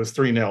eked. It was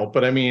 3-0.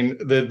 But I mean,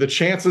 the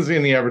chances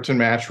in the Everton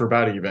match were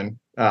about even.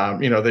 Then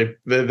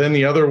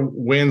the other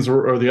wins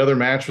or the other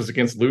match was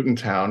against Luton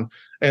Town.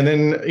 And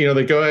then,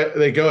 they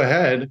go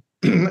ahead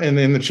and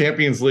then the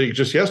Champions League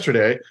just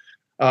yesterday,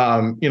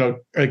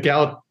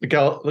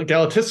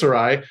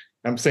 Galatasaray,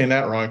 I'm saying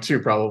that wrong too,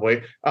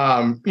 probably,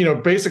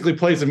 basically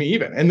plays them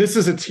even. And this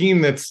is a team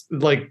that's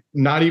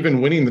not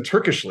even winning the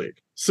Turkish league.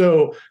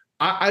 So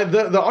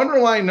the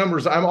underlying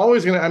numbers, I'm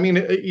always going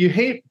to, you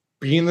hate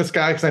being this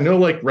guy, because I know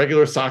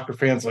regular soccer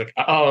fans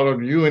oh,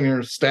 you and your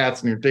stats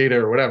and your data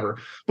or whatever,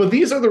 but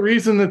these are the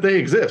reason that they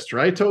exist,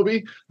 right,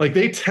 Toby?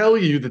 They tell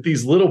you that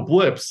these little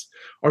blips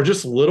are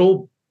just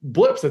little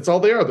blips. That's all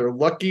they are. They're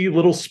lucky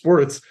little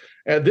spurts.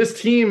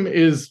 This team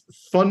is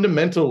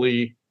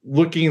fundamentally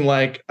looking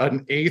like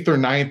an 8th or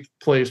 9th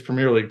place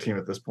Premier League team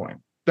at this point.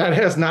 That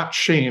has not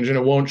changed, and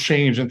it won't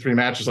change in 3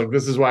 matches.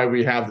 This is why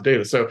we have the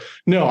data. So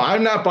no,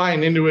 I'm not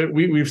buying into it.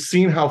 We've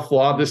seen how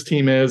flawed this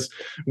team is.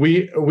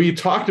 We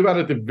talked about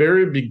it at the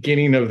very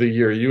beginning of the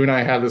year. You and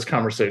I had this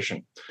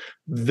conversation.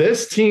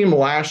 This team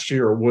last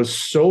year was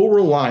so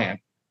reliant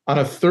on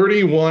a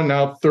 31,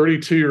 now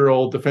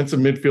 32-year-old defensive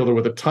midfielder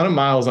with a ton of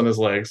miles on his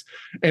legs,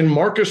 and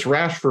Marcus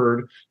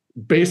Rashford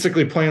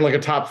basically playing like a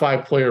top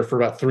 5 player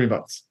for about 3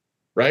 months,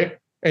 right?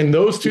 And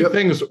those two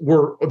things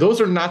those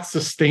are not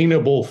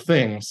sustainable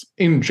things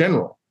in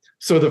general.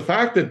 So the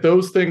fact that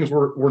those things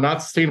were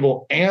not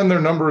sustainable and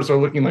their numbers are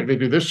looking like they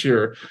do this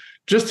year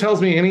just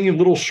tells me any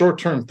little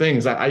short-term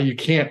things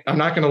I'm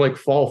not going to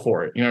fall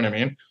for it. You know what I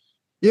mean?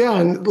 Yeah.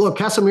 And look,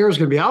 Casemiro is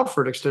going to be out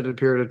for an extended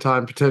period of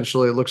time,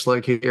 potentially, it looks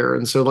like here.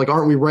 And so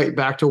aren't we right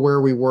back to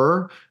where we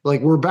were?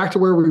 We're back to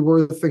where we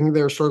were thinking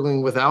they were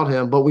struggling without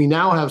him, but we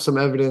now have some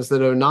evidence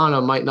that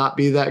Onana might not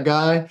be that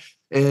guy.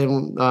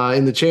 And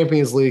in the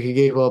Champions League, he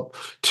gave up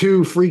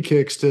 2 free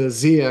kicks to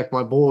Ziyech,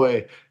 my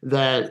boy,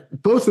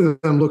 that both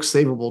of them look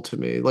savable to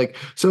me.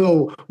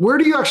 So where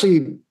do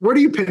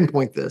you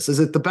pinpoint this? Is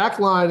it the back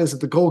line? Is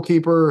it the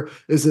goalkeeper?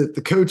 Is it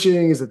the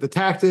coaching? Is it the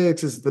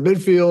tactics? Is it the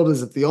midfield?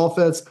 Is it the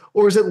offense?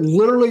 Or is it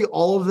literally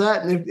all of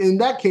that? And in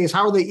that case,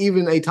 how are they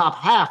even a top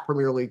half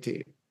Premier League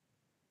team?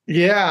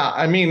 Yeah,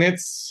 I mean,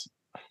 it's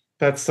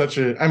such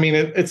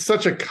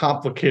a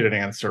complicated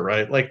answer,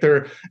 right?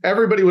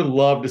 Everybody would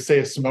love to say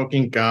a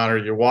smoking gun, or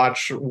you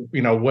watch,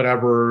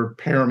 whatever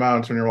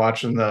Paramount when you're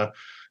watching the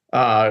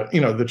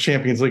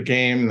Champions League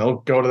game, they'll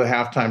go to the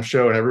halftime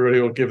show and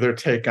everybody will give their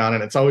take on it.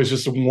 It's always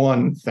just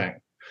one thing.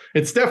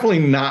 It's definitely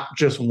not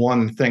just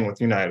one thing with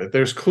United.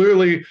 There's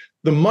clearly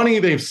the money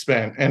they've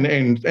spent,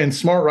 and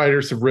smart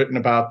writers have written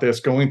about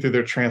this going through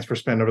their transfer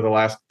spend over the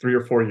last 3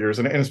 or 4 years,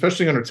 and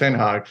especially under Ten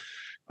Hag.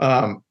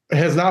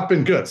 Has not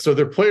been good. So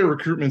their player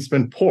recruitment's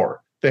been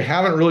poor. They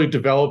haven't really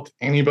developed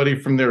anybody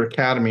from their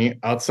academy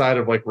outside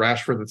of like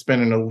Rashford that's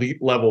been an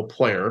elite level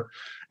player.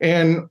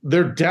 And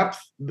their depth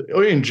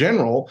in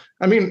general,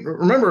 I mean,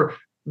 remember,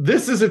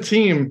 this is a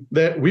team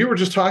that we were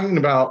just talking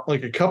about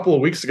like a couple of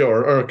weeks ago,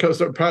 or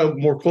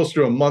probably more close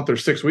to a month or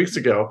 6 weeks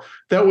ago,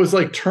 that was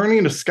like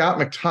turning to Scott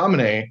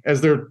McTominay as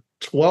their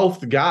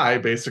 12th guy,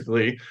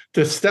 basically,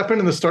 to step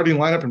into the starting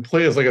lineup and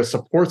play as like a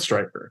support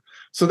striker.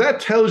 So that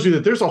tells you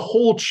that there's a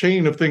whole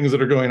chain of things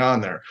that are going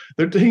on there.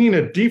 They're taking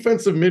a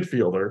defensive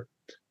midfielder,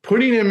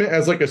 putting him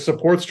as like a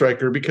support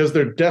striker because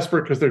they're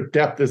desperate because their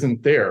depth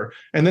isn't there.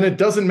 And then it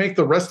doesn't make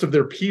the rest of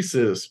their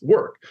pieces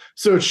work.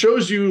 So it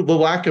shows you the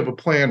lack of a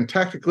plan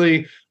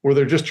tactically, where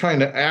they're just trying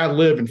to ad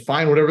lib and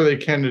find whatever they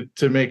can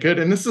to make it.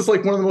 And this is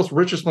like one of the most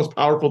richest, most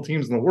powerful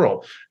teams in the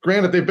world.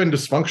 Granted, they've been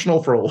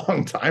dysfunctional for a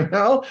long time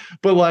now,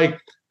 but like,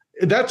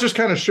 that just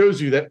kind of shows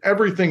you that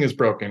everything is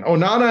broken.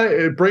 Onana,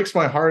 it breaks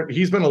my heart.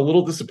 He's been a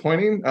little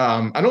disappointing.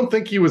 I don't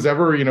think he was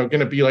ever, going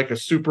to be like a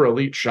super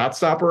elite shot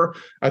stopper.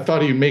 I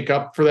thought he'd make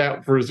up for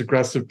that for his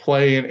aggressive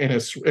play and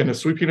his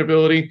sweeping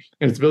ability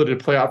and his ability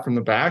to play out from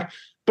the back.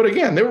 But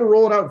again, they were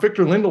rolling out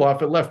Victor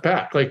Lindelof at left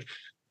back. Like,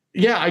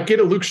 yeah, I get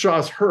it. Luke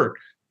Shaw's hurt,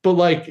 but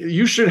like,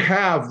 you should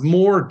have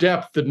more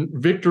depth than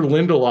Victor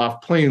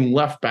Lindelof playing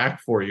left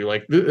back for you.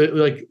 Like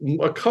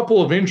a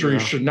couple of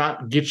injuries should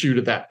not get you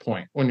to that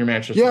point when you're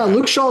Manchester United.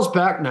 Luke Shaw's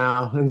back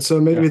now, and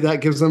so maybe that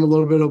gives them a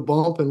little bit of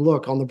bump. And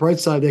look, on the bright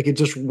side, they could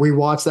just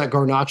rewatch that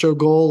Garnacho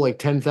goal like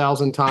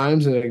 10,000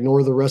 times and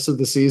ignore the rest of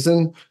the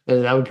season,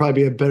 and that would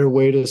probably be a better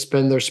way to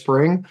spend their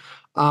spring.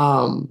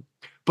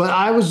 But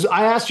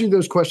I asked you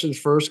those questions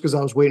first because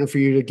I was waiting for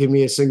you to give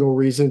me a single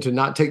reason to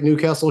not take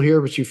Newcastle here,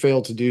 but you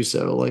failed to do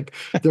so. Like,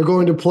 they're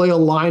going to play a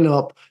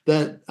lineup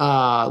that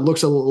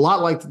looks a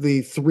lot like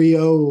the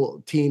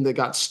 3-0 team that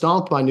got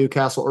stomped by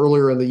Newcastle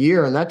earlier in the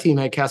year, and that team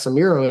had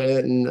Casemiro in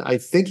it, and I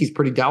think he's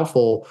pretty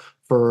doubtful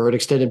for an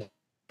extended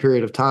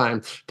period of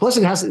time. Plus,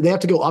 they have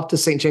to go up to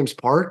St. James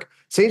Park.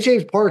 St.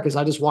 James Park, as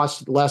I just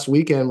watched last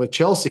weekend with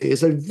Chelsea,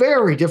 is a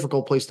very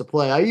difficult place to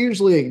play. I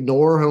usually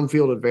ignore home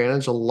field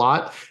advantage a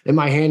lot in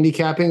my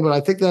handicapping, but I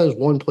think that is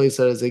one place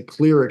that is a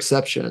clear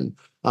exception.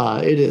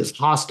 It is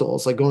hostile.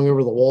 It's like going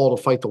over the wall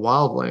to fight the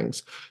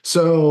wildlings.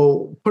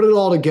 So put it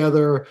all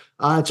together.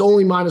 It's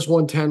only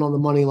 -110 on the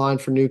money line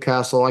for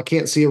Newcastle. I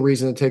can't see a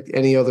reason to take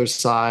any other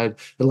side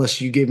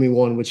unless you gave me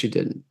one, which you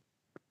didn't.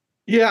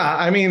 Yeah,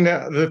 I mean,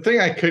 the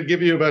thing I could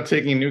give you about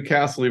taking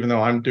Newcastle, even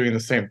though I'm doing the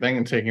same thing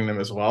and taking them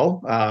as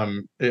well,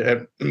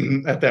 at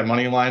that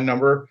money line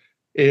number,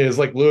 is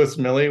like Lewis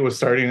Millie was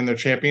starting in their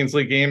Champions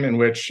League game in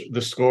which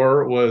the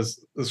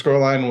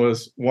scoreline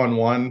was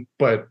 1-1,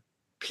 but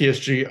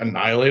PSG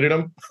annihilated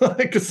them,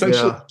 like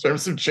essentially in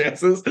terms of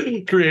chances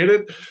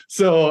created.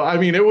 So I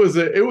mean, it was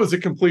a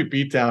complete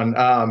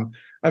beatdown.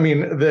 I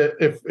mean,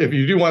 if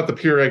you do want the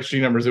pure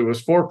XG numbers, it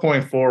was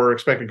 4.4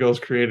 expected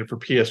goals created for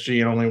PSG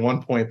and only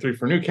 1.3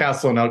 for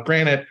Newcastle. Now,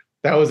 granted,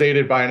 that was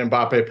aided by an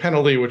Mbappe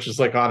penalty, which is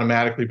like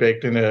automatically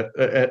baked into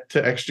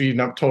to XG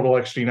total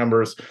XG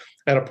numbers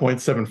at a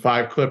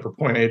 0.75 clip or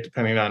 0.8,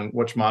 depending on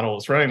which model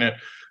is running it.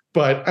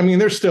 But I mean,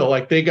 they're still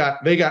like they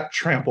got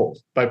trampled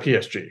by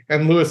PSG,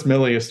 and Lewis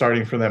Millie is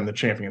starting for them in the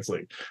Champions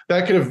League.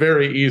 That could have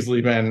very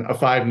easily been a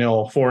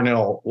 5-0,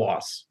 4-0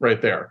 loss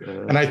right there.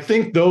 Yeah. And I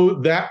think though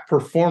that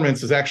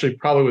performance is actually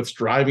probably what's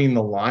driving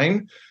the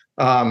line.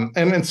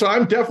 And so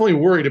I'm definitely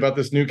worried about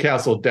this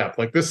Newcastle depth.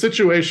 Like, this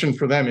situation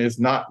for them is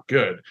not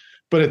good.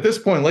 But at this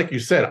point, like you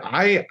said,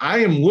 I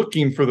am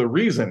looking for the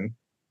reason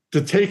to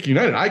take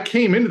United. I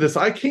came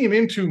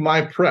into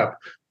my prep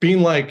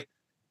being like,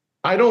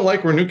 I don't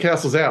like where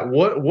Newcastle's at.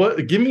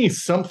 What? Give me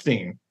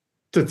something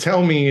to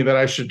tell me that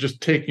I should just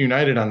take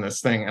United on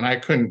this thing, and I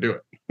couldn't do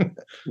it.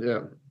 Yeah.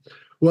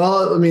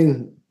 Well, I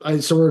mean,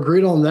 so we're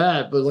agreed on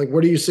that, but like,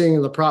 what are you seeing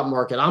in the prop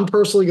market? I'm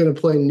personally going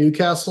to play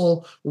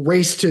Newcastle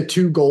race to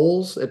 2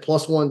 goals at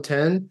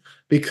 +110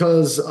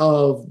 because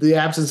of the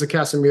absence of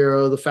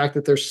Casemiro, the fact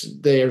that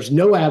there's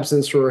no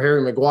absence for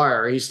Harry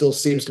Maguire. He still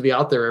seems to be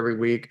out there every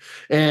week.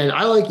 And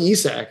I like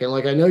Isak, and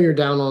like, I know you're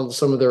down on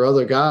some of their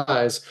other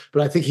guys,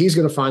 but I think he's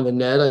going to find the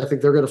net. I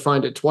think they're going to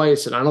find it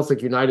twice, and I don't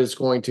think United's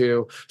going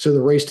to. So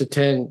the race to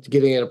 10,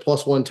 getting it a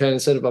 +110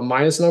 instead of a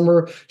minus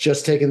number,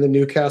 just taking the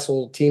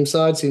Newcastle team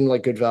side seemed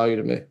like good value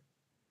to me.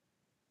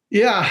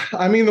 Yeah,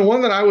 I mean, the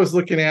one that I was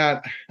looking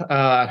at,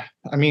 I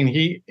mean,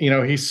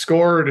 he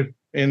scored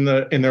in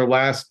their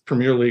last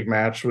Premier League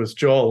match was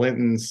Joel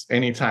Linton's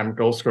anytime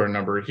goal scorer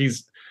number.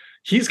 He's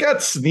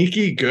got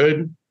sneaky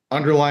good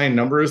underlying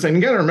numbers, and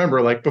you got to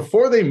remember, like,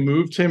 before they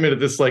moved him into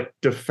this like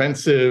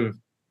defensive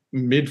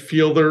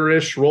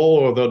midfielder-ish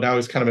role, although now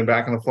he's kind of been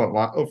back in the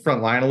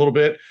front line a little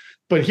bit.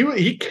 but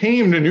he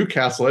came to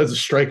Newcastle as a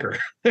striker.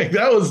 Like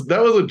that was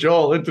what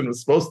Joel Linton was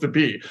supposed to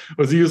be.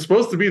 He was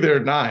supposed to be there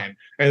 9,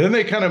 and then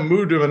they kind of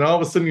moved him, and all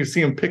of a sudden you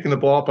see him picking the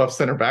ball up off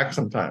center back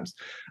sometimes.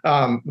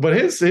 But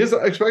his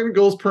expected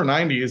goals per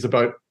 90 is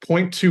about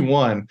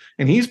 0.21,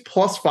 and he's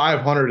plus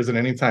 500 as an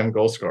anytime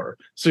goal scorer.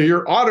 So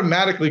you're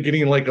automatically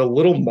getting like a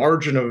little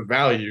margin of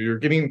value. You're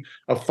getting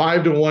a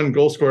 5-1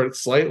 goal scorer that's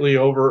slightly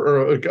over,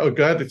 or a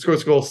guy that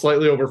scores goals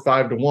slightly over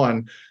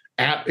 5-1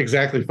 at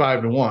exactly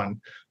 5-1.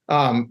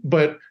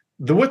 But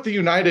with the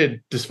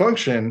United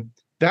dysfunction,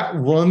 that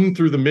run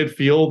through the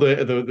midfield,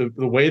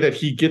 the way that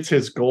he gets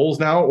his goals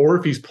now, or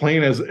if he's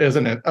playing as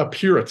a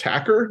pure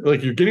attacker,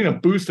 like you're getting a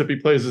boost if he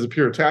plays as a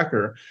pure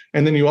attacker,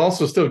 and then you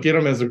also still get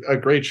him as a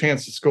great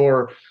chance to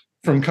score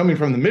from coming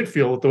from the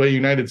midfield with the way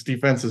United's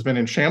defense has been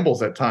in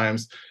shambles at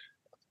times.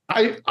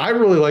 I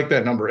really like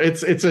that number.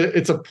 It's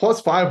a plus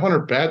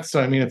 500 bet.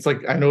 So I mean, it's like,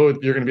 I know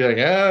you're going to be like,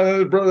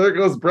 yeah, bro, there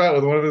goes Brett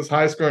with one of his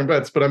high scoring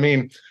bets. But I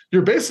mean,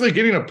 you're basically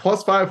getting a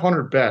plus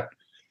 500 bet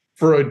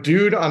for a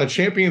dude on a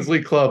Champions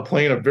League club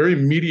playing a very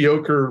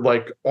mediocre,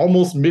 like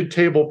almost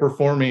mid-table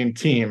performing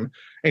team,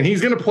 and he's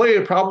going to play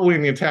it probably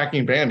in the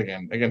attacking band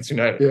again against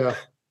United. Yeah,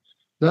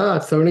 nah,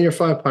 Tony or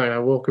 5 pint.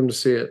 I'm welcome to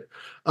see it.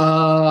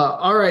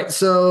 All right,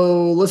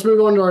 so let's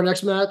move on to our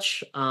next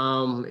match.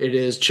 It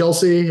is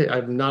Chelsea.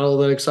 I'm not all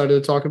that excited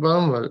to talk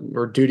about them.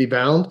 We're duty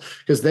bound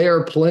because they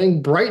are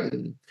playing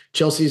Brighton.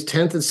 Chelsea's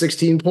 10th at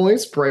 16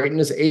 points. Brighton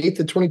is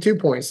 8th at 22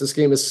 points. This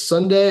game is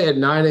Sunday at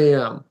 9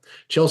 a.m.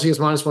 Chelsea is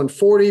minus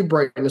 140.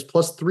 Brighton is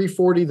plus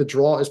 340. The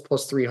draw is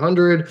plus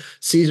 300.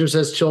 Caesar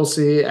says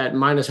Chelsea at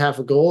minus half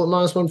a goal at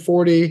minus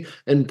 140,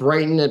 and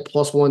Brighton at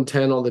plus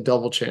 110 on the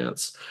double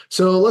chance.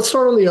 So let's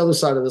start on the other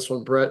side of this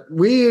one, Brett.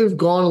 We've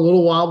gone a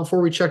little while before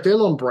we checked in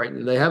on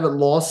Brighton. They haven't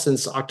lost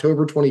since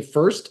October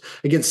 21st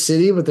against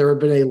City, but there have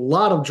been a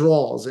lot of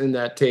draws in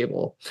that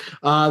table.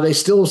 They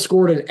still have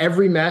scored in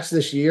every match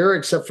this year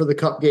except for the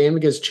cup game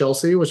against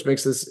Chelsea, which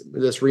makes this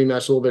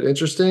rematch a little bit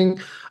interesting.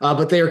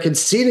 But they are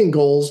conceding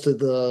goals to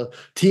the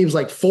teams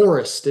like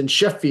Forest and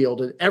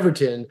Sheffield and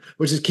Everton,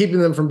 which is keeping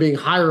them from being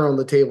higher on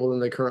the table than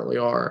they currently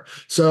are.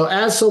 So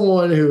as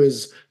someone who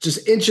is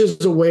just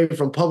inches away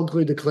from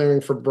publicly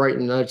declaring for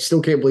Brighton, I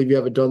still can't believe you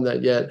haven't done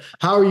that yet.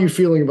 How are you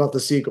feeling about the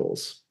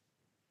Seagulls?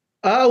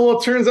 Well,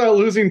 it turns out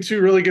losing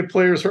 2 really good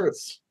players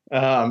hurts.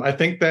 I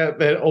think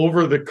that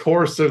over the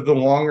course of the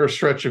longer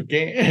stretch of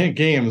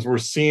games, we're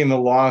seeing the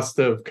loss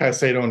of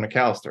Caicedo and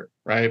McAllister,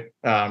 right?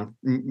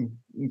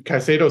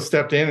 Caicedo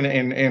stepped in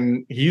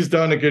and he's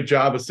done a good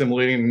job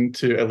assimilating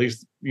into, at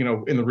least,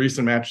 in the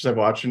recent matches I've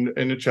watched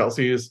into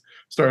Chelsea's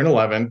starting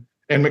 11.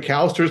 And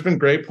McAllister's been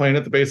great playing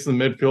at the base of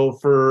the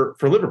midfield for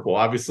Liverpool.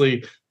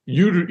 Obviously,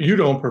 you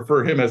don't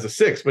prefer him as a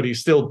 6, but he's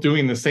still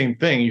doing the same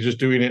thing. He's just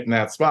doing it in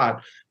that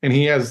spot. And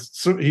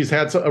he's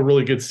had a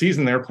really good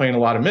season there, playing a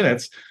lot of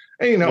minutes.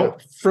 And,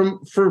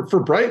 for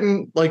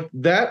Brighton, like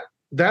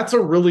that's a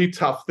really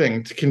tough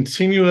thing to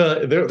continue.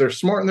 They're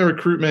smart in their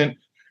recruitment.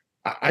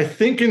 I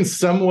think in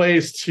some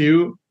ways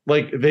too,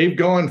 like they've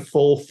gone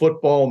full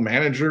football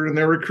manager in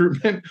their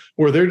recruitment,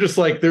 where they're just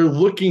like, they're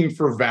looking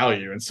for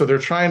value. And so they're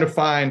trying to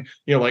find,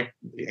 like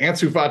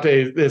Ansu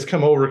Fati has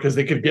come over because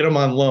they could get him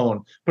on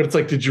loan. But it's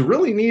like, did you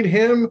really need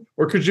him?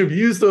 Or could you have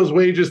used those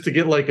wages to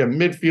get like a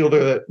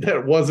midfielder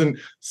that wasn't,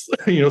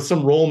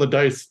 some roll in the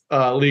dice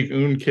League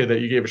Un kid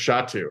that you gave a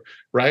shot to,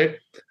 right?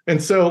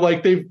 And so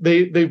like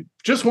they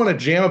just want to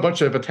jam a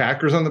bunch of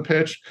attackers on the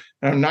pitch.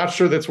 And I'm not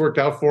sure that's worked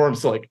out for them.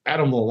 So like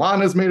Adam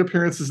Lallana's made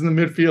appearances in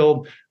the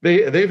midfield.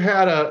 They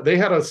had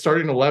a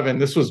starting 11.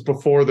 This was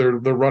before the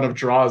run of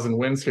draws and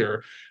wins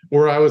here,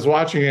 where I was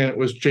watching it. It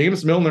was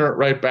James Milner at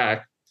right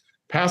back,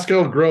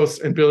 Pascal Gross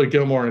and Billy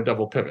Gilmore in a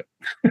double pivot.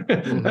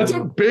 That's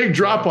a big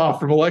drop off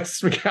from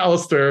Alexis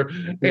McAllister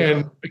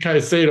and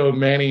Caicedo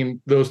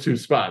manning those 2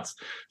 spots.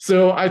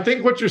 So I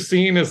think what you're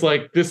seeing is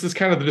like, this is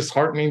kind of the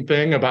disheartening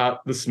thing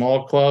about the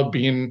small club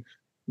being,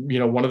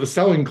 one of the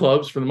selling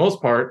clubs for the most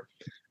part,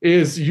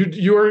 is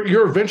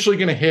you're eventually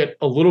going to hit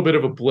a little bit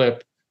of a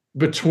blip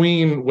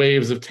between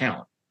waves of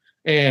talent.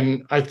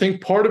 And I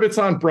think part of it's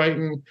on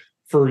Brighton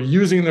for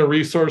using their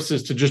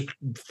resources to just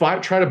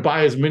try to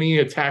buy as many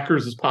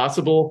attackers as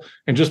possible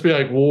and just be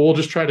like, well, we'll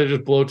just try to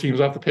just blow teams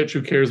off the pitch.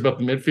 Who cares about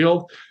the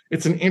midfield?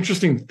 It's an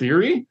interesting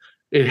theory.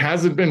 It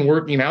hasn't been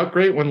working out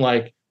great when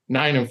like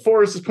Nottingham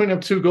Forest is putting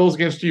up 2 goals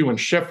against you and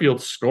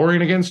Sheffield's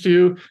scoring against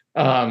you.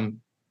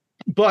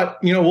 But,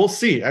 we'll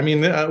see. I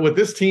mean, with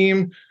this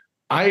team,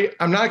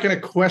 I'm not going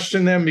to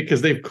question them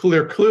because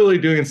they're clearly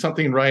doing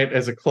something right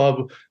as a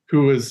club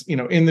who was,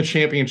 in the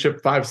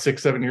championship 5,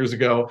 6, 7 years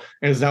ago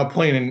and is now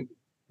playing in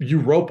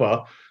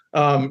Europa.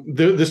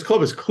 This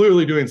club is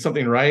clearly doing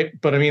something right,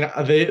 but I mean,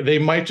 they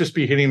might just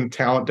be hitting the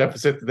talent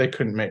deficit that they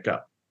couldn't make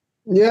up.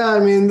 Yeah, I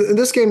mean,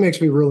 this game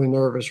makes me really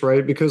nervous,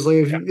 right? Because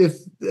like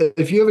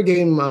if you have a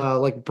game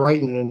like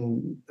Brighton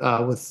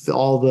and with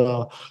all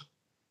the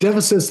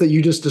deficits that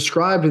you just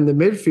described in the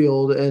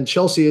midfield, and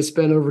Chelsea has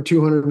spent over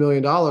 $200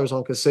 million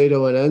on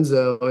Caicedo and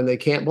Enzo, and they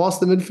can't boss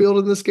the midfield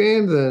in this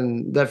game,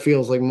 then that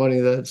feels like money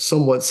that's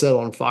somewhat set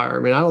on fire.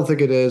 I mean, I don't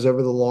think it is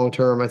over the long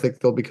term. I think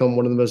they'll become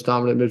one of the most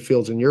dominant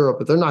midfields in Europe,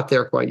 but they're not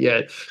there quite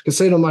yet.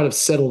 Caicedo might have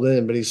settled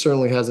in, but he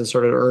certainly hasn't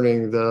started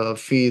earning the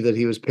fee that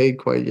he was paid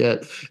quite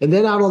yet. And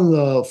then out on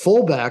the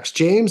fullbacks,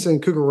 James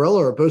and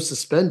Cucurella are both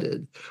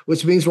suspended,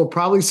 which means we'll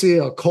probably see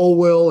a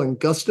Colwill and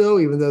Gusto,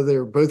 even though they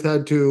both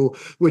had to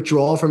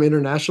withdraw from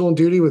international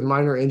duty with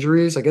minor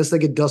injuries. I guess they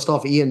could dust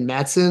off Ian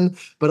Maatsen,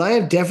 but I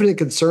have definite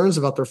concerns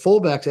about their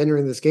fullbacks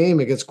entering this game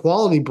against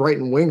quality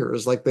Brighton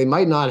wingers. Like, they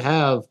might not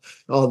have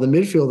the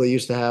midfield they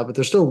used to have, but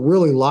they're still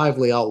really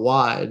lively out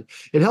wide.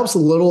 It helps a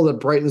little that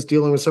Brighton's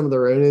dealing with some of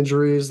their own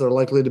injuries. They're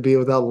likely to be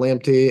without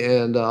Lamptey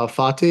and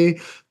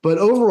Fati. But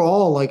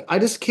overall, like, I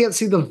just can't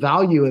see the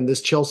value in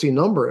this Chelsea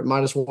number at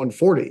minus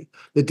 140.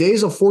 The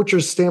days of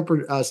Fortress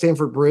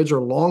Stamford Bridge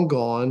are long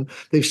gone.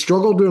 They've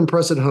struggled to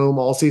impress at home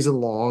all season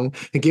long.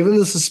 And given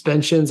the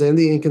suspensions and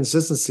the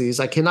inconsistencies,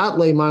 I cannot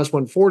lay minus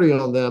 140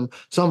 on them.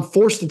 So I'm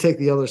forced to take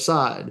the other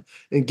side.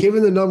 And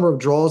given the number of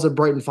draws that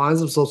Brighton finds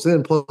themselves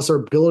in, plus their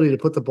ability to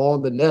put the ball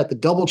in the net, the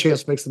double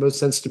chance makes the most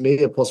sense to me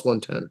at plus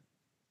 110.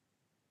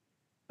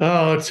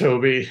 Oh,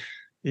 Toby,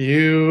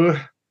 you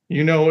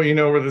know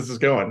where this is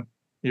going.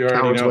 You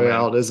already Coward's know, way man.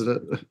 out, isn't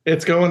it?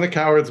 It's going the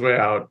coward's way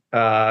out.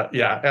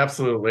 Yeah,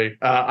 absolutely.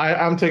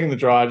 I'm taking the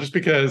draw just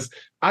because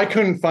I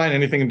couldn't find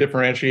anything to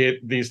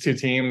differentiate these two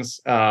teams.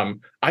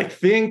 I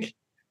think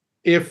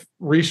if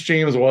Reece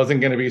James wasn't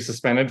going to be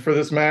suspended for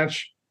this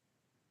match,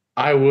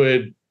 I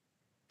would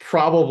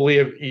probably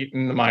have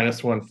eaten the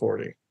minus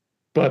 140.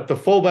 But the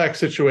fullback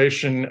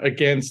situation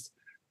against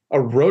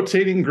a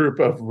rotating group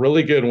of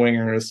really good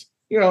wingers,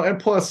 and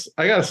plus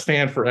I got to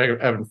stand for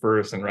Evan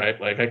Ferguson, right?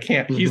 Like, I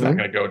can't, he's not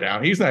going to go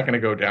down. He's not going to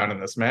go down in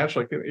this match.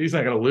 Like, he's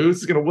not going to lose.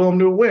 He's going to will him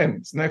to a win.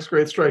 He's the next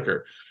great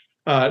striker.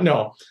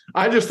 No,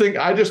 I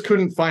just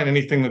couldn't find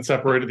anything that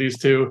separated these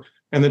two,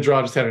 and the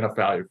draw just had enough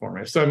value for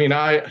me. So, I mean,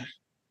 I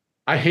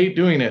hate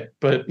doing it,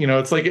 but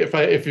it's like if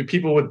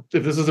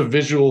this is a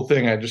visual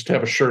thing, I just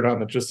have a shirt on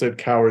that just said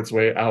 "Coward's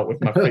Way Out"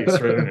 with my face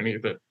right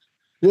underneath it.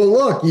 Well,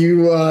 look,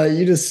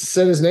 you just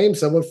said his name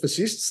somewhat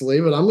facetiously,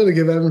 but I'm going to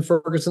give Evan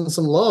Ferguson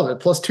some love at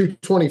plus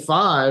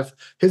 225.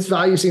 His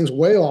value seems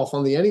way off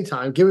on the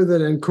anytime, given that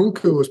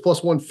Nkunku was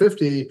plus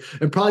 150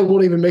 and probably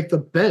won't even make the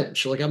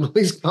bench. Like, I'm at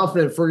least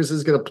confident Ferguson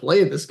is going to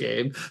play this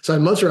game, so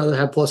I'd much rather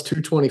have plus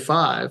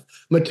 225.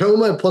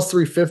 Matoma at plus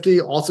 350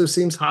 also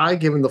seems high,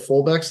 given the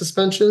fullback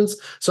suspensions.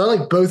 So I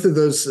like both of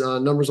those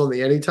numbers on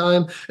the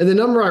anytime. And the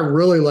number I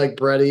really like,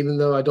 Brett, even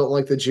though I don't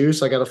like the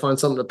juice, I got to find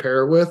something to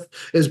pair it with,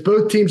 is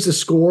both teams to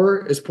score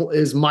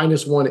is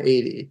minus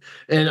 180.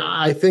 And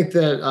I think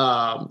that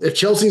if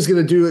Chelsea's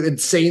going to do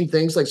insane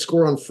things like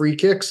score on free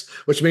kicks,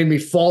 which made me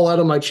fall out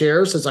of my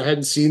chair since I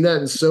hadn't seen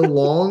that in so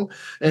long,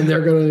 and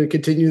they're going to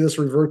continue this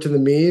revert to the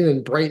mean,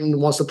 and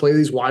Brighton wants to play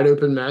these wide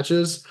open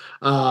matches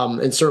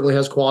and certainly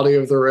has quality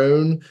of their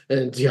own,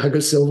 and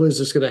Thiago Silva is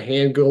just going to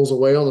hand goals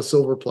away on a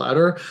silver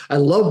platter. I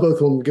love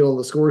both of them to get on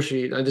the score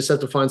sheet. I just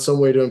have to find some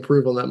way to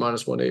improve on that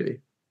minus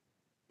 180.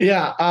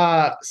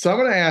 Yeah, so I'm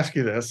going to ask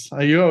you this.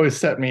 You always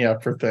set me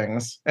up for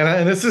things,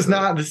 and this is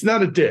not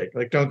a dig.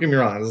 Like, don't get me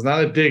wrong, this is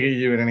not a dig at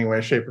you in any way,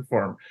 shape, or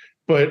form.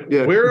 But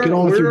where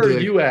are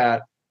you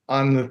at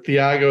on the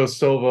Thiago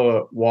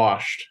Silva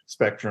washed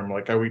spectrum?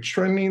 Like, are we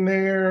trending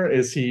there?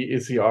 Is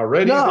he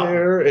already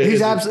there?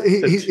 He's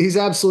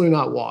absolutely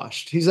not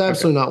washed. He's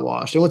absolutely not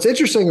washed. And what's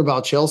interesting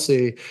about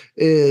Chelsea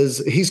is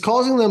he's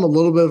causing them a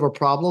little bit of a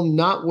problem,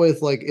 not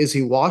with like, is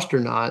he washed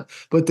or not,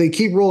 but they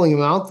keep rolling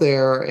him out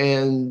there,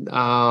 and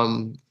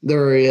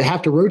they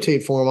have to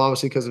rotate for him,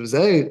 obviously, because of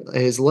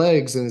his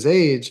legs and his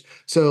age.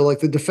 So like,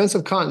 the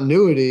defensive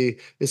continuity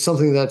is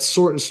something that's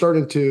sort of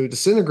starting to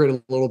disintegrate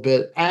a little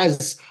bit,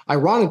 as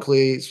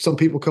ironically some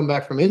people come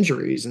back from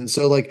injuries. And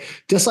so like,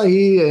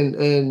 Desai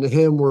and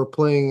him were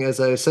playing as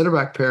a center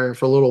back pairing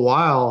for a little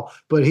while,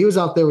 but he was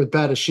out there with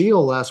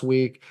Badiashile last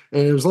week,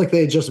 and it was like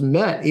they had just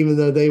met, even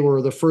though they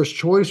were the first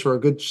choice for a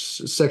good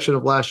section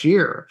of last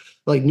year.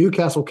 Like,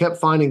 Newcastle kept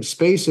finding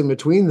space in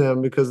between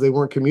them because they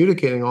weren't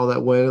communicating all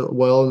that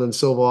well, and then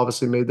Silva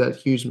obviously made that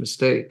huge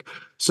mistake.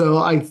 So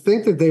I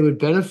think that they would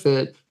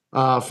benefit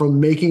from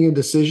making a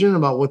decision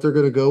about what they're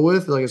going to go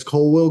with. Like, is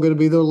Colwill going to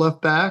be their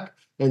left back?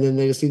 And then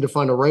they just need to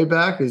find a right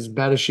back. Is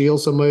Badiashile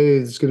somebody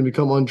that's going to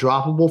become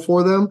undroppable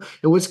for them?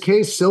 In which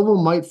case, Silva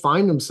might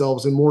find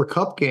themselves in more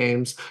cup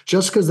games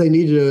just because they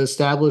need to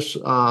establish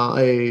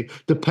a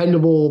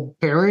dependable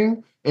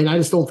pairing. And I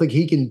just don't think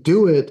he can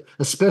do it,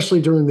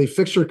 especially during the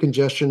fixture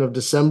congestion of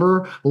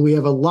December when we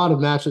have a lot of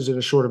matches in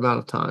a short amount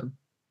of time.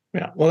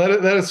 Yeah,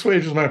 well, that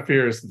assuages my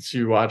fears that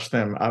you watch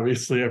them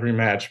obviously every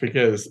match,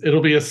 because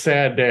it'll be a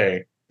sad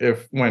day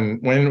if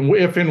and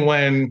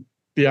when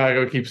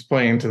Thiago keeps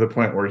playing to the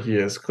point where he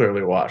is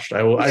clearly washed.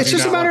 It's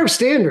just a matter of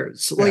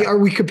standards. Like, are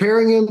we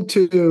comparing him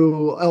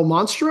to El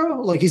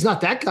Monstro? Like, he's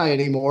not that guy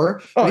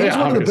anymore. Oh, he was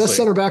one obviously. of the best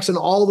center backs in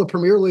all the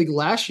Premier League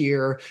last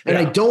year. And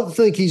I don't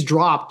think he's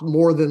dropped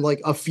more than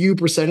like a few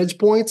percentage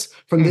points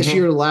from this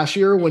year to last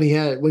year when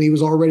he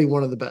was already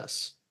one of the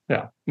best.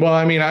 Yeah. Well,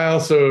 I mean, I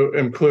also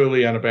am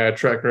clearly on a bad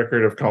track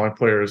record of calling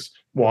players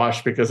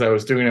washed because I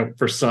was doing it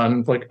for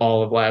Son like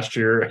all of last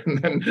year, and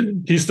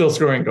then he's still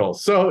scoring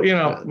goals. So,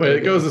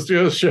 it goes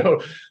to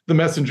show the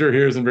messenger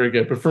here isn't very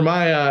good. But for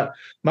my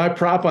my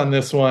prop on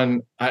this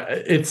one,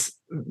 it's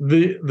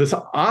this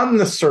on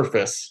the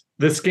surface,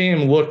 this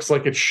game looks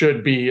like it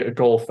should be a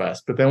goal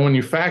fest. But then when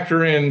you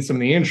factor in some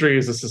of the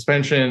injuries, the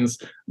suspensions,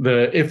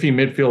 the iffy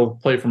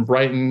midfield play from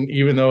Brighton,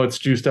 even though it's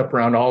juiced up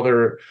around all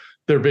their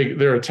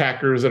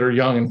attackers that are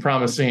young and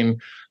promising.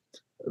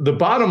 The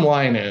bottom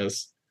line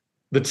is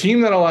the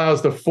team that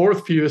allows the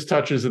fourth fewest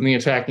touches in the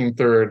attacking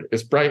third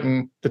is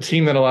Brighton. The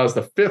team that allows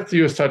the fifth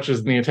fewest touches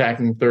in the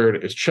attacking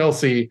third is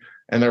Chelsea,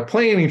 and they're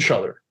playing each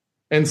other.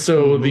 And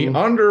so the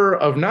under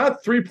of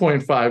not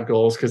 3.5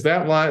 goals, because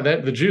that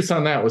the juice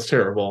on that was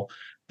terrible.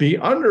 The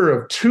under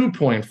of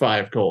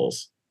 2.5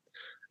 goals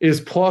is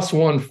plus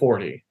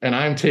 140, and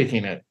I'm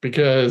taking it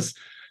because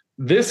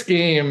this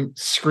game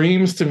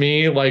screams to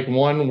me like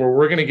one where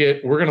we're going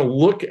to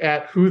look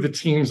at who the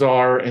teams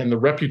are and the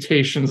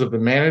reputations of the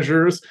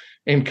managers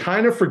and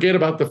kind of forget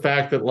about the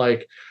fact that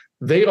like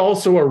they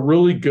also are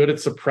really good at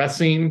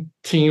suppressing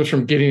teams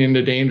from getting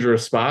into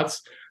dangerous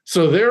spots.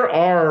 So there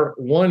are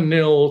 1-0,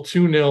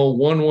 2-0,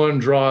 1-1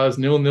 draws,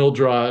 0-0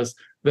 draws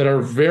that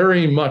are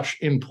very much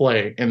in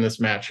play in this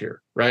match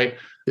here, right?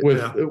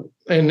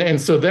 And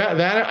so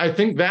that I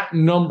think that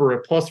number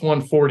at plus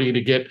 140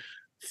 to get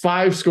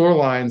 5 score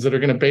lines that are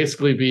going to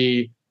basically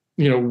be,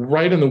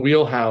 right in the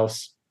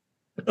wheelhouse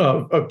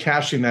of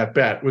cashing that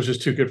bet was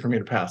just too good for me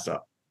to pass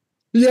up.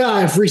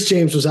 Yeah, if Reece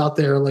James was out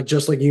there,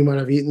 just like you might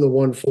have eaten the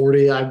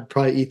 140, I'd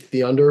probably eat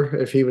the under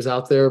if he was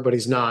out there, but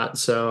he's not.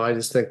 So I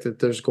just think that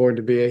there's going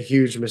to be a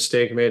huge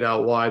mistake made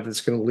out wide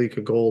that's going to leak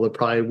a goal that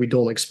probably we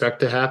don't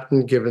expect to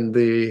happen given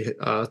the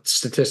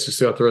statistics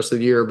throughout the rest of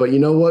the year. But you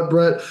know what,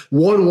 Brett?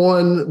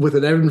 1-1 with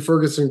an Evan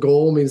Ferguson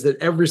goal means that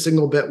every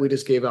single bet we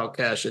just gave out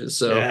cashes.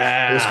 So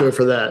let's go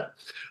for that.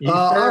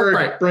 All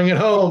right. Bring it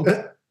home.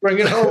 Bring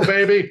it home,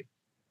 baby.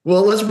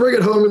 Well, let's bring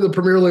it home in the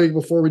Premier League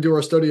before we do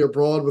our study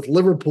abroad with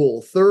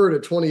Liverpool, 3rd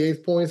at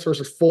 28 points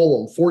versus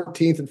Fulham,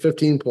 14th at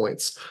 15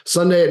 points.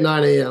 Sunday at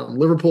 9 a.m.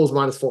 Liverpool is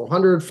minus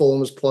 400.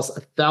 Fulham is plus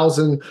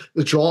 1,000.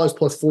 The draw is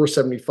plus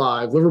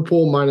 475.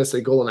 Liverpool minus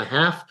a goal and a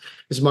half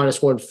is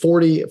minus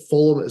 140.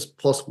 Fulham is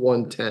plus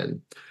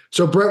 110.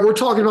 So, Brett, we're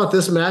talking about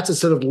this match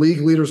instead of league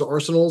leaders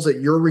Arsenals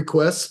at your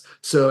request.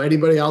 So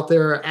anybody out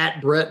there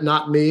at Brett,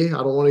 not me. I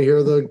don't want to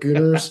hear the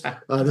Gooners.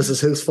 This is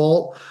his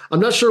fault. I'm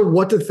not sure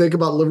what to think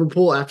about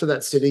Liverpool after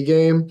that City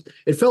game.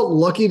 It felt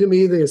lucky to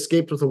me they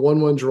escaped with a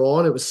 1-1 draw,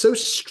 and it was so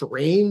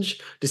strange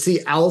to see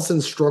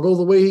Alisson struggle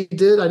the way he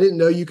did. I didn't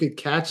know you could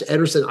catch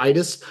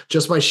Ederson-itis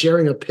just by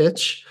sharing a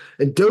pitch.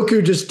 And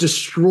Doku just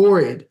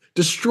destroyed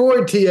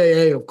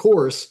TAA, of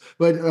course,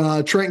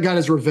 but Trent got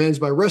his revenge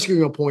by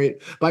rescuing a point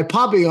by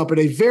popping up in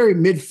a very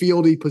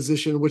midfieldy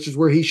position, which is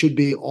where he should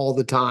be all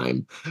the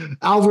time.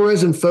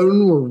 Alvarez and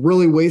Foden were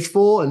really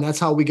wasteful, and that's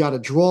how we got a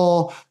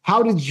draw.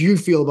 How did you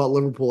feel about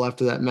Liverpool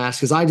after that match?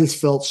 Because I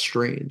just felt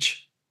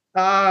strange.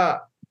 I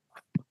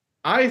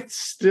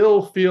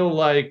still feel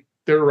like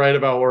they're right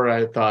about where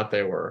I thought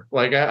they were.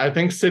 Like, I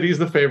think City's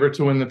the favorite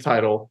to win the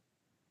title.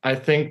 I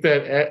think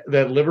that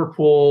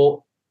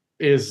Liverpool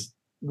is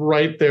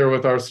right there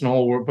with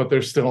Arsenal, but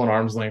they're still an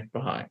arm's length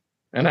behind.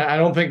 And I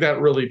don't think that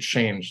really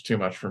changed too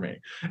much for me.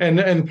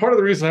 And part of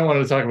the reason I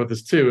wanted to talk about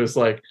this too is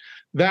like,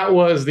 that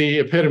was the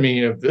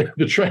epitome of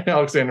the Trent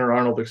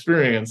Alexander-Arnold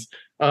experience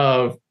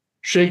of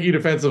shaky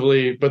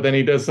defensively, but then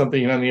he does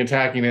something on the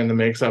attacking end that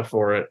makes up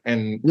for it.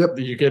 And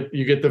you get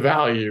the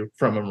value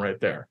from him right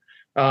there.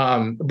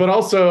 But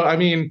also, I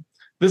mean,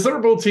 this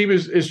Liverpool team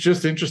is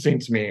just interesting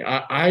to me.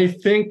 I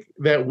think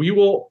that we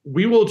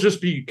will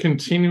just be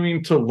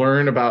continuing to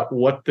learn about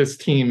what this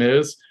team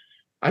is.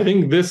 I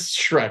think this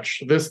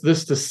stretch, this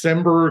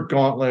December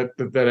gauntlet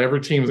that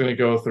every team is going to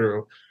go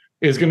through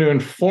is going to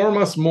inform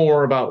us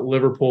more about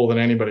Liverpool than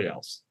anybody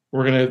else.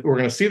 We're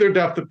gonna see their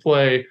depth at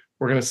play.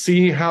 We're gonna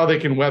see how they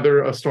can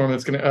weather a storm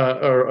that's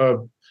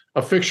gonna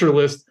a fixture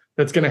list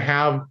that's gonna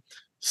have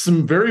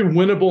some very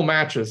winnable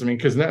matches. I mean,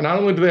 because not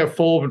only do they have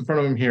Fulham in front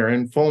of them here,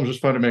 and Fulham's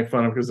just fun to make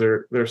fun of because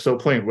they're so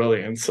plain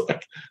Willie, and so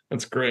like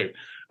that's great.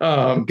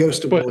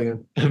 Ghost of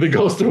William. The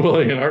Ghost of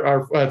William,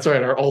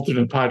 our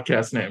alternate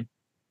podcast name.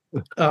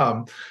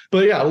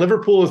 But yeah,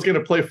 Liverpool is going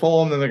to play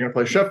Fulham, then they're going to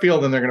play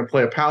Sheffield, then they're going to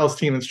play a Palace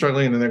team that's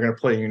struggling, and then they're going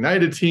to play a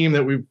United team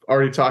that we've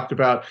already talked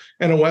about,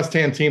 and a West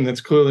Ham team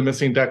that's clearly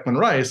missing Declan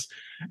Rice.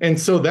 And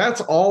so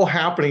that's all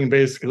happening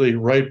basically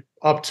right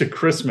up to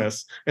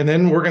Christmas. And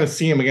then we're going to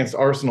see them against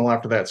Arsenal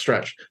after that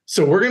stretch.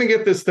 So we're going to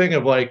get this thing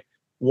of like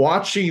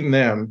watching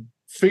them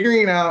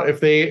figuring out if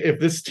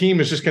this team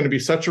is just going to be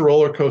such a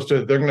roller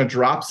coaster, they're going to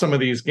drop some of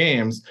these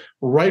games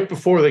right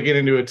before they get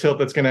into a tilt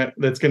that's going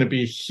to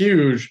be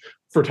huge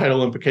for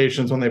title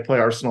implications when they play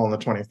Arsenal on the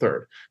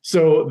 23rd.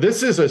 So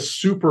this is a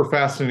super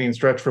fascinating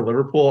stretch for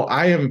Liverpool.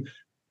 I am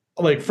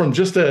like, from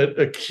just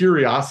a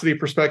curiosity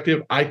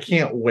perspective, I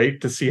can't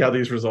wait to see how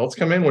these results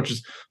come in, which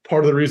is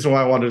part of the reason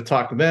why I wanted to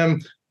talk to them.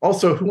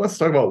 Also, who wants to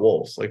talk about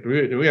Wolves? Like, do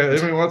we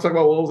anybody want to talk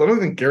about Wolves? I don't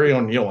think Gary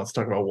O'Neill wants to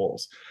talk about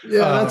Wolves.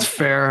 Yeah, that's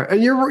fair.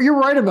 And you're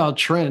right about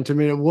Trent. I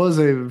mean, it was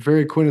a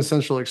very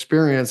quintessential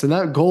experience, and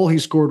that goal he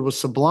scored was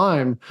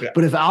sublime. Yeah.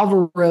 But if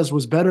Alvarez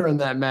was better in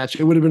that match,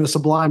 it would have been a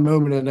sublime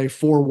moment in a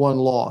 4-1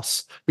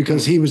 loss,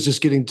 because he was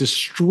just getting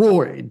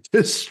destroyed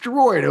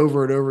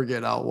over and over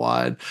again out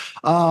wide.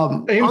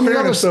 In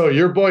fairness, though,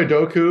 your boy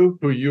Doku,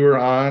 who you were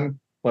on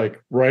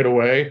like right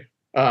away,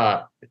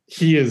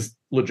 he is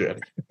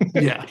legit.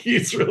 Yeah.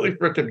 He's really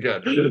freaking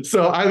good.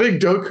 So I think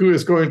Doku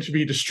is going to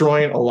be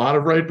destroying a lot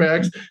of right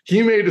backs.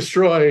 He may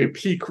destroy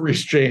peak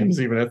Reece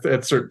James even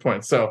at certain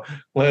points. So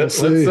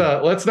let's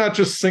not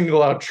just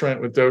single out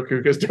Trent with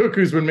Doku, because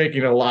Doku's been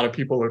making a lot of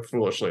people look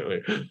foolish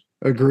lately.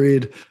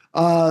 Agreed.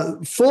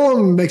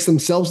 Fulham makes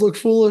themselves look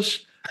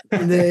foolish.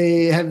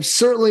 They have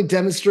certainly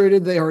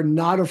demonstrated they are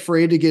not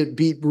afraid to get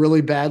beat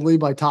really badly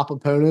by top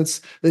opponents.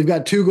 They've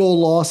got 2-goal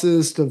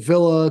losses to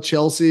Villa,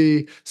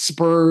 Chelsea,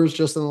 Spurs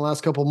just in the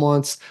last couple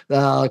months.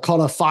 Caught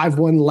a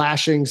 5-1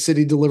 lashing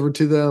City delivered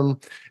to them.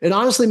 It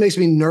honestly makes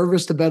me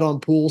nervous to bet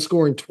on Poole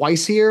scoring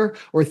twice here,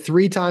 or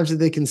 3 times that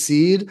they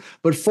concede.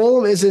 But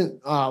Fulham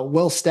isn't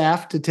well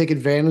staffed to take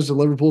advantage of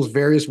Liverpool's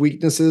various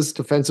weaknesses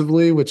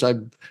defensively, which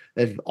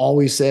I've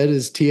always said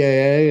is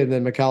TAA and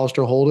then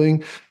McAllister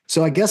Holding.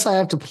 So I guess I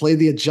have to play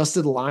the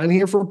adjusted line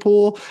here for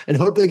Poole and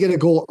hope they get a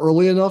goal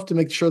early enough to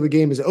make sure the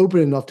game is open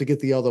enough to get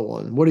the other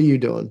one. What are you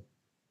doing?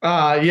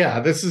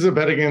 Yeah, this is a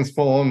bet against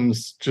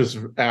Fulham's just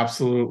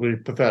absolutely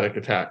pathetic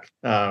attack.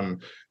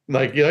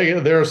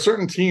 There are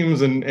certain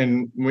teams,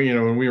 and we,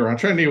 when we were on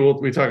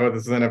Trendy, we talk about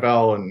this in the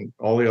NFL, and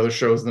all the other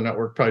shows in the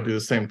network probably do the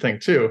same thing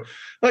too.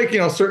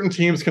 Certain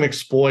teams can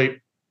exploit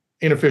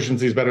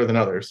inefficiencies better than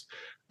others.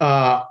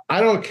 I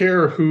don't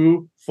care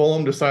who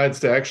Fulham decides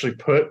to actually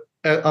put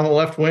on the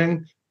left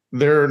wing,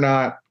 they're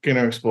not going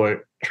to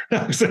exploit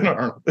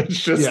Alexander-Arnold.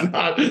 It's just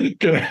not going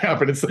to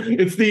happen. It's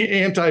the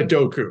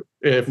anti-Doku,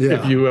 if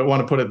you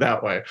want to put it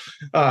that way.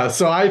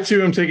 So I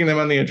too am taking them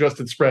on the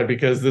adjusted spread,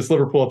 because this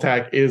Liverpool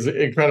attack is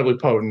incredibly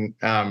potent.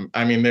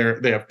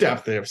 They have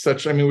depth. They have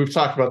such. We've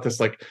talked about this.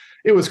 Like,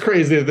 it was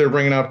crazy that they're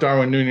bringing up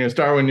Darwin Núñez.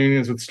 Darwin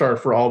Núñez would start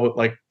for all but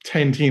like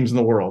 10 teams in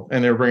the world,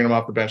 and they're bringing him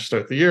off the bench to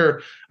start the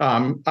year.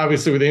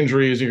 Obviously, with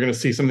injuries, you're going to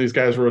see some of these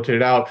guys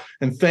rotated out.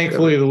 And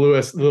thankfully, the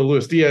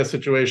Luis Diaz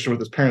situation with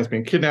his parents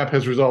being kidnapped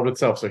has resolved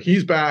itself. So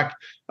he's back,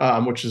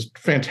 which is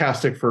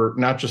fantastic for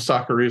not just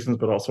soccer reasons,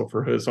 but also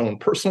for his own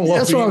personal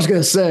well-being. That's what I was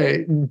going to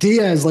say.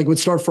 Diaz would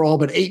start for all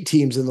but 8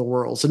 teams in the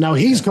world. So now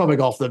he's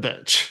coming off the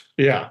bench.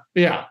 Yeah.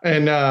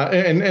 And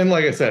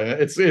like I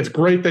said, it's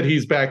great that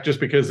he's back, just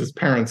because his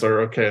parents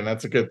are okay, and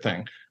that's a good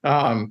thing.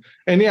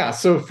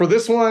 So for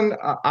this one,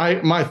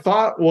 my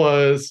thought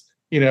was,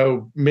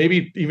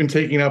 maybe even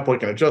taking up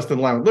like an adjusted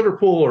line with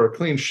Liverpool or a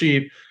clean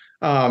sheet.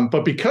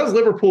 But because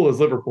Liverpool is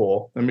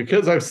Liverpool, and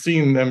because I've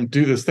seen them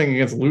do this thing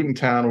against Luton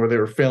Town where they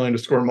were failing to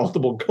score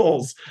multiple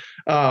goals,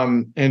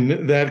 and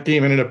that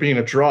game ended up being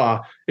a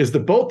draw, is the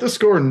both to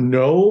score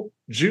no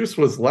juice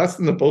was less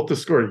than the both to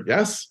score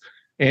yes.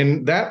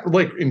 And that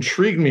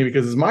intrigued me,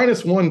 because it's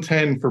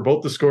 -110 for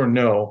both to score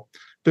no.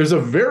 There's a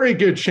very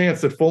good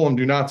chance that Fulham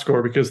do not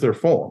score, because they're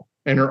Fulham,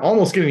 and are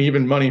almost getting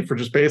even money for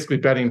just basically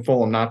betting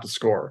Fulham not to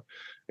score.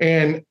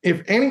 And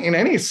in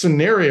any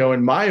scenario,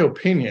 in my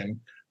opinion,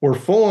 where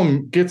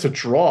Fulham gets a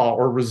draw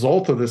or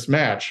result of this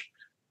match,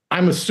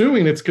 I'm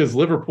assuming it's because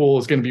Liverpool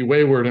is going to be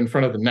wayward in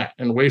front of the net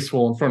and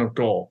wasteful in front of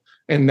goal.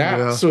 And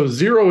so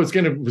 0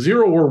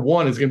 or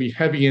 1 is going to be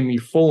heavy in the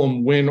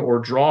Fulham win or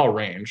draw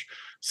range.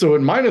 So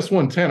at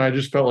 -110, I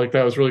just felt like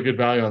that was really good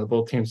value on the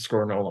both teams to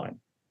score no line.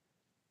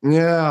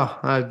 Yeah,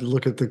 I'd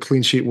look at the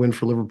clean sheet win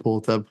for Liverpool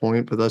at that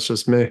point, but that's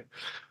just me.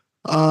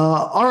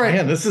 All right.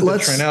 Man, this is the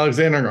Trent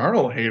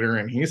Alexander-Arnold hater,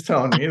 and he's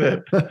telling me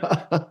that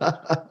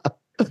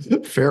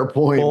fair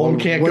point. Fulham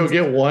can't go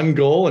get 1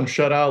 goal and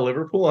shut out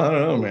Liverpool. I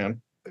don't know,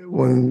 man.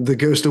 When the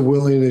ghost of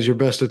Willian is your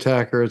best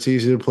attacker, it's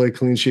easy to play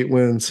clean sheet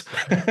wins.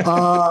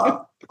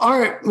 All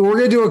right, we're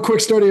going to do a quick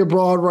study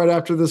abroad right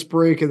after this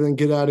break and then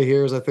get out of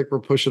here, as I think we're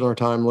pushing our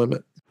time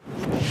limit.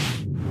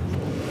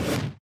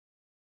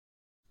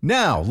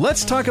 Now,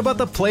 let's talk about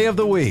the play of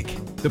the week.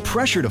 The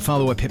pressure to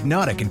follow up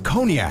Hypnotic and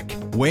Cognac,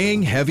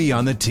 weighing heavy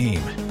on the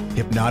team.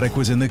 Hypnotic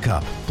was in the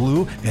cup,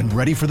 blue, and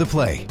ready for the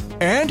play.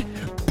 And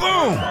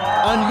boom!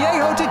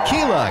 Añejo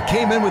Tequila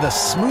came in with a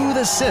smooth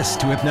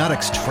assist to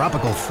Hypnotic's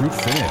tropical fruit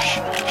finish.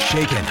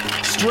 Shaken,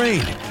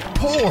 strained,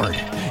 poured.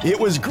 It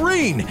was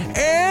green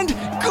and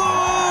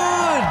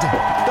good!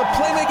 The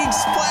Playmaking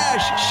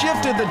splash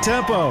shifted the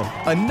tempo.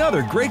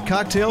 Another great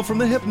cocktail from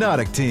the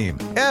Hypnotic team.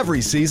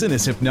 Every season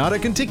is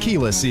Hypnotic and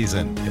Tequila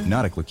season.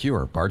 Hypnotic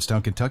Liqueur,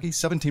 Bardstown, Kentucky,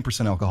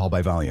 17% alcohol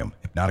by volume.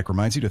 Hypnotic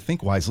reminds you to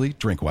think wisely,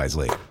 drink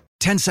wisely.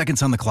 10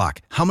 seconds on the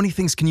clock. How many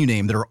things can you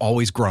name that are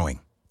always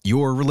growing?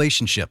 Your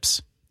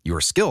relationships, your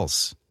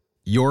skills,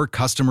 your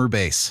customer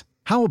base.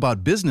 How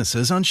about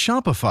businesses on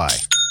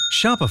Shopify?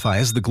 Shopify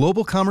is the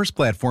global commerce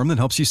platform that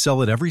helps you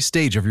sell at every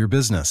stage of your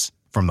business.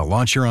 From the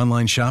launch your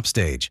online shop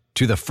stage,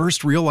 to the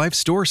first real-life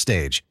store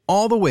stage,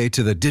 all the way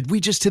to the did we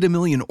just hit a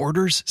million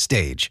orders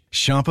stage,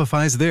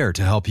 Shopify's there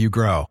to help you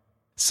grow.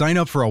 Sign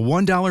up for a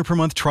 $1 per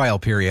month trial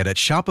period at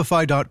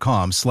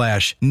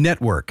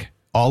shopify.com/network,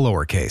 all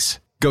lowercase.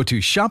 Go to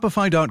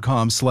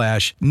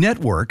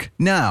shopify.com/network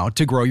now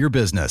to grow your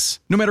business,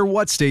 no matter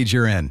what stage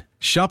you're in.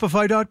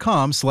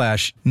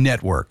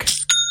 Shopify.com/network.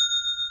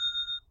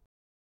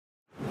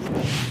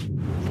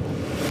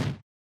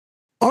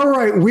 All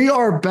right, we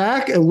are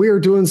back, and we are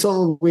doing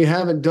something we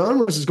haven't done,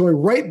 which is going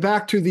right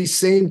back to the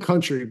same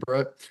country,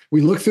 Brett.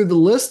 We looked through the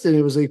list, and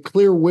it was a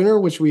clear winner,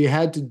 which we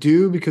had to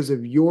do because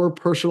of your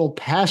personal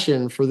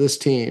passion for this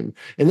team.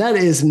 And that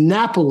is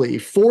Napoli,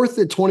 4th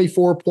at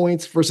 24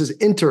 points versus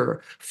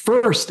Inter,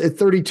 1st at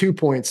 32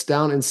 points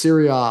down in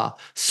Serie A.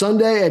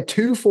 Sunday at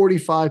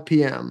 2:45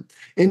 p.m.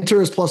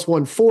 Inter is plus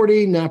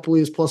 140.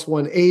 Napoli is plus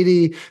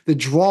 180. The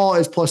draw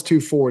is plus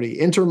 240.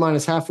 Inter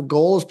minus half a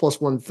goal is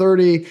plus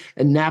 130.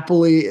 And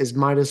Napoli is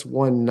minus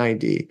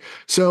 190.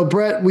 So,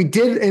 Brett, we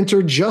did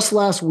Inter just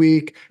last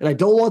week, and I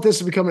don't want this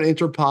to become an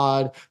Inter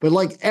pod, but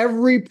like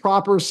every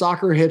proper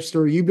soccer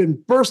hipster, you've been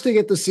bursting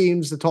at the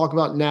seams to talk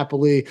about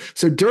Napoli.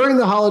 So during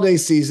the holiday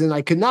season,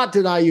 I could not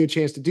deny you a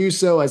chance to do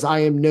so, as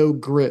I am no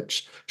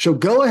Grinch. So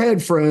go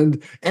ahead,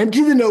 friend,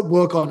 empty the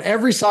notebook on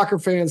every soccer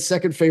fan's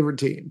second favorite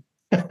team.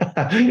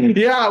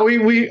 Yeah,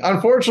 we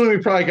unfortunately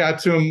we probably got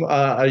to him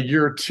a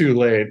year too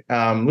late.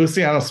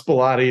 Luciano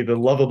Spalletti, the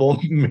lovable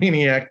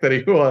maniac that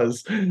he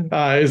was,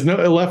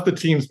 left the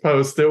team's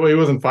post. He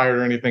wasn't fired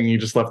or anything. He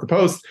just left the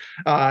post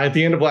at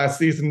the end of last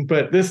season.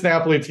 But this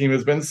Napoli team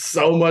has been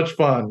so much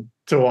fun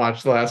to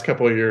watch the last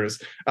couple of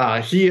years.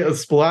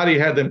 Spalletti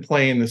had them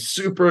playing the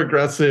super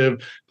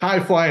aggressive, high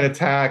flying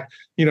attack.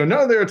 None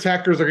of their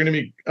attackers are going to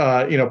be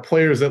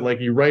players that like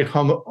you write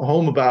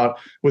home about,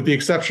 with the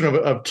exception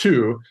of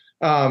two.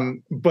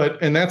 And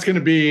that's going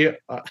to be,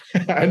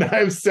 and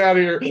I'm sat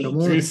here, it's going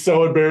to be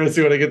so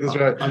embarrassing when I get this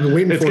right. I'm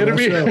waiting for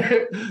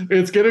it.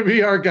 It's going to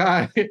be our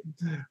guy,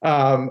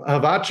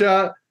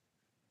 Havacha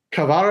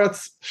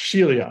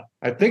Kvaratskhelia.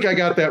 I think I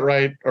got that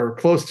right, or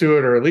close to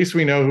it, or at least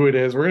we know who it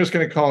is. We're just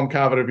going to call him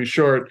Kava to be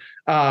short.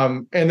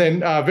 And then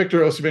Victor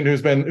Osimhen,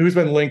 who's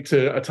been linked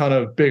to a ton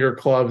of bigger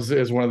clubs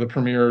as one of the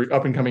premier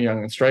up and coming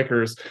young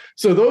strikers.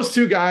 So those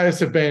two guys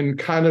have been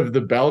kind of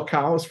the bell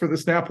cows for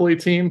this Napoli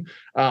team.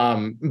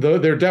 Though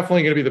they're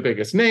definitely going to be the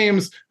biggest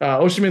names.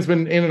 Osimhen's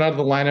been in and out of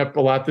the lineup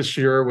a lot this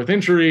year with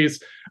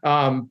injuries.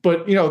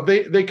 But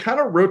they kind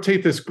of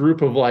rotate this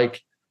group of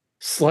like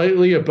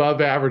slightly above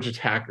average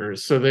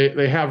attackers. So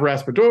they have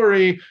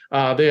Raspadori,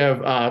 they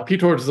have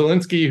Piotr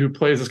Zielinski, who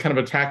plays as kind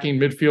of attacking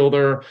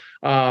midfielder,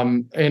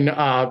 and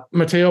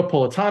Matteo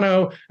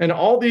Politano, and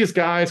all these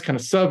guys kind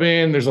of sub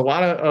in. There's a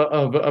lot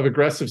of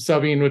aggressive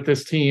subbing with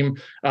this team.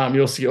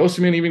 You'll see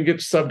Osimhen even get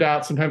subbed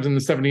out sometimes in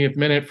the 70th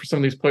minute for some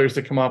of these players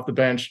to come off the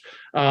bench.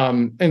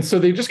 And so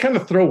they just kind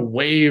of throw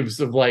waves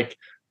of like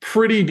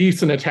pretty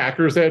decent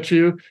attackers at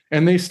you,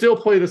 and they still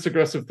play this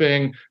aggressive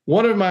thing.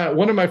 One of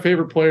my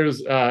favorite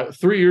players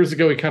 3 years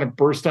ago, he kind of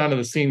burst onto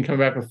the scene coming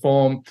back with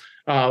Fulham,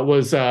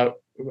 was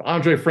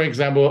Andre Frank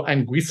Zambo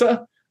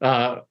Anguissa.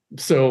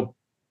 So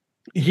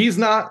he's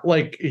not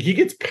like, he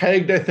gets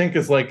pegged, I think,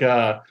 as like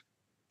a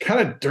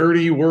kind of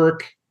dirty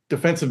work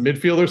defensive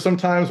midfielder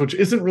sometimes, which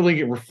isn't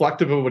really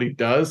reflective of what he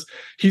does.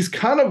 He's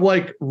kind of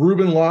like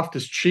Ruben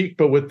Loftus-Cheek,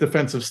 but with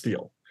defensive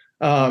steel.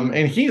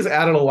 And he's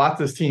added a lot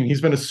to this team.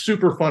 He's been a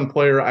super fun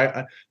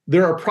player.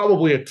 There are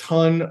probably a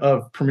ton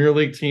of Premier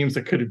League teams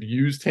that could have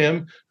used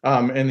him.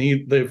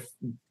 And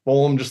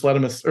Fulham just let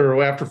him,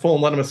 or after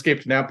Fulham let him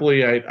escape to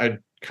Napoli. I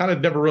kind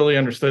of never really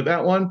understood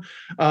that one.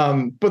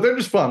 But they're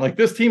just fun. Like,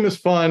 this team is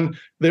fun.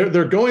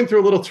 They're going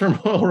through a little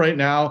turmoil right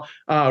now.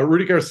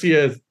 Rudy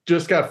Garcia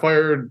just got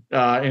fired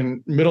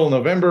in middle of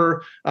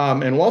November.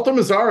 And Walter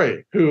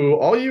Mazzarri, who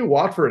all you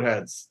Watford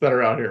heads that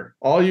are out here,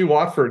 all you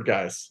Watford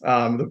guys,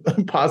 the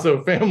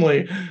Pazzo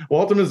family,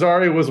 Walter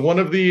Mazzarri was one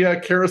of the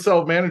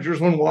carousel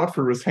managers when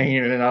Watford was hanging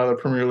in and out of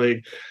the Premier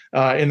League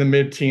in the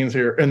mid-teens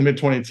here, in the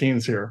mid-20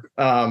 teens here.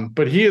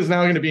 But he is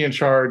now going to be in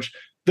charge.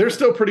 They're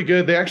still pretty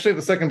good. They actually have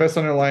the second best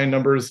underlying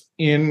numbers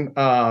in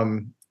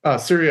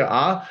Serie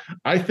A.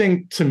 I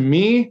think, to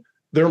me,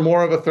 they're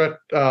more of a threat,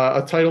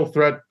 a title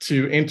threat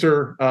to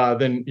Inter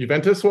than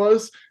Juventus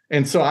was.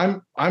 And so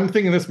I'm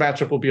thinking this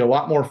matchup will be a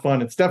lot more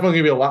fun. It's definitely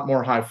going to be a lot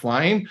more high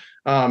flying.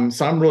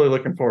 So I'm really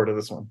looking forward to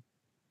this one.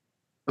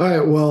 All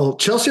right. Well,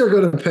 Chelsea are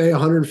going to pay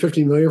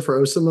 150 million for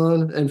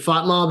Osimhen, and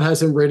Fatmob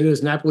has him rated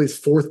as Napoli's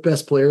fourth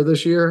best player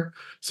this year.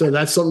 So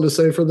that's something to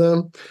say for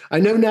them. I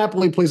know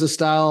Napoli plays a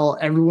style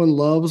everyone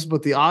loves,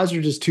 but the odds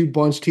are just too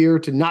bunched here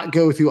to not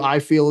go with who I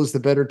feel is the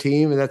better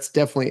team, and that's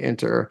definitely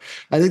Inter.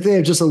 I think they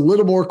have just a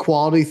little more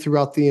quality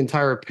throughout the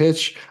entire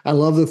pitch. I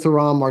love the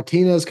Thuram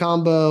Martinez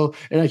combo,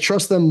 and I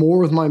trust them more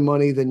with my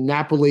money than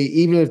Napoli,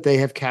 even if they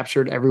have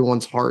captured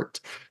everyone's heart.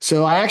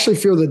 So I actually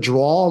fear the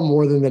draw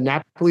more than the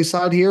Napoli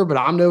side here, but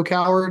I'm no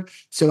coward.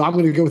 So I'm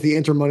going to go with the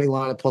Inter money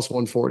line at plus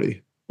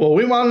 140. Well,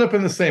 we wound up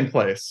in the same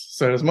place.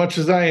 So as much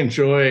as I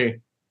enjoy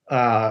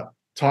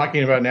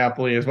talking about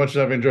Napoli, as much as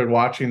I've enjoyed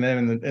watching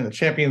them in the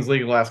Champions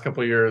League the last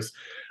couple of years,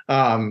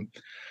 I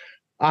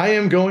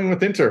am going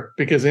with Inter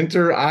because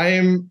Inter, I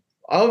am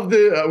of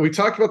the, we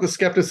talked about the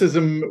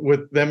skepticism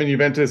with them and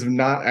Juventus of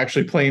not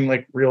actually playing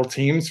like real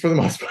teams for the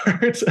most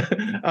part.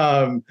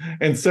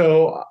 And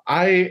so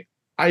I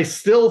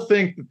still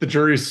think that the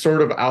jury's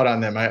sort of out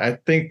on them. I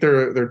think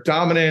they're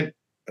dominant.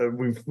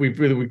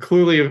 We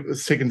clearly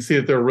can see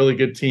that they're a really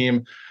good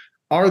team.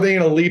 Are they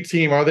an elite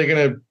team? Are they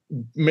going to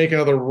make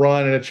another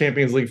run in a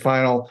Champions League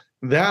final?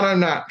 That I'm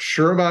not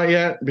sure about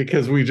yet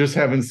because we just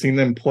haven't seen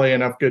them play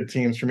enough good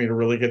teams for me to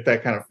really get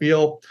that kind of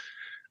feel.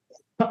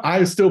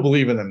 I still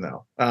believe in them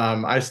though.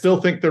 I still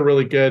think they're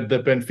really good. The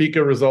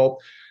Benfica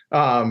result,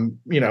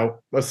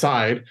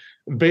 aside,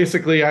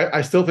 basically,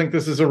 I still think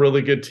this is a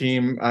really good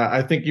team.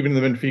 I think even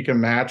the Benfica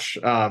match,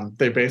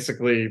 they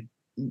basically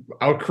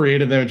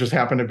outcreated them. It just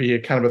happened to be a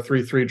kind of a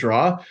 3-3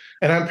 draw.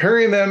 And I'm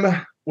pairing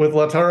them with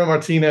Lautaro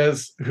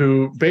Martinez,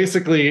 who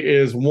basically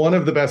is one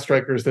of the best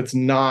strikers that's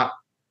not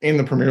in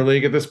the Premier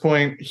League at this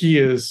point. He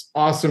is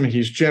awesome.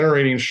 He's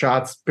generating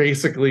shots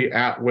basically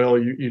at will.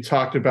 You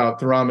talked about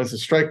Thuram as a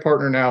strike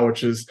partner now,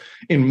 which is,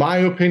 in my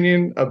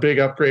opinion, a big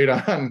upgrade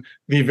on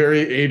the very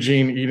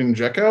aging Edin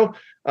Dzeko.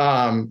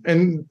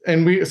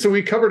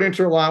 We covered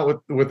Inter a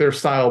lot with their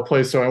style of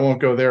play, so I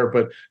won't go there.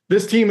 But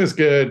this team is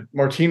good.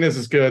 Martinez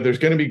is good. There's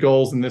going to be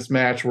goals in this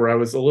match where I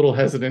was a little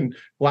hesitant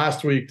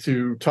last week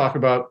to talk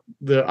about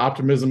the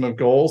optimism of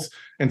goals.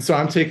 And so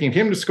I'm taking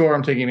him to score.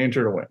 I'm taking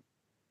Inter to win.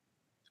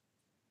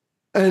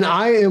 And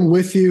I am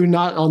with you,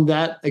 not on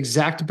that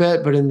exact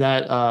bet, but in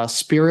that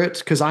spirit,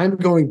 because I'm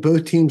going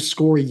both teams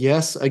score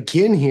yes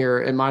again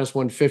here at minus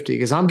 150,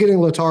 because I'm getting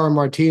Lautaro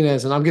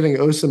Martinez and I'm getting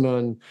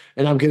Osimhen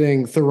and I'm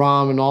getting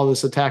Thuram and all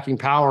this attacking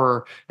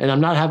power, and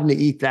I'm not having to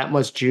eat that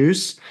much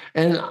juice.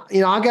 And,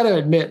 I got to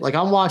admit, like,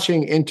 I'm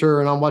watching Inter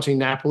and I'm watching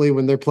Napoli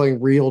when they're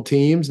playing real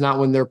teams, not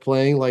when they're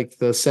playing like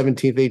the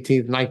 17th,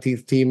 18th,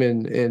 19th team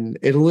in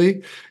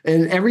Italy.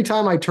 And every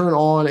time I turn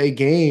on a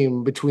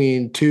game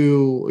between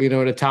two,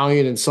 an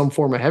Italian in some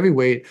form of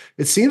heavyweight,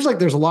 it seems like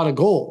there's a lot of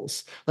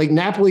goals. Like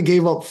Napoli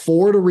gave up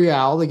 4 to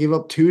Real, they gave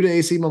up 2 to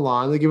AC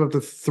Milan, they gave up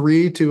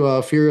 3 to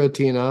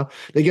Fiorentina,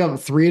 they gave up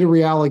 3 to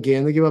Real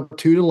again, they gave up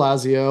 2 to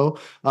Lazio.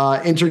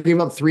 Inter gave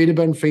up 3 to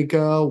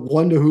Benfica,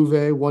 1 to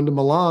Juve, 1 to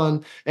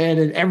Milan, and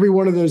in every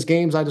one of those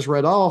games I just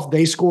read off,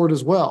 they scored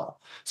as well.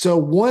 So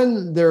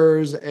when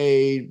there's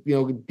a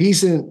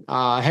decent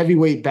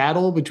heavyweight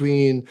battle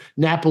between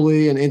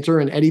Napoli and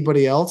Inter and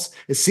anybody else,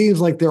 it seems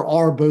like there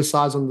are both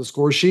sides on the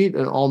score sheet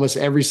in almost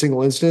every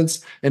single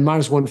instance. And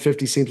minus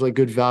 150 seems like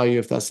good value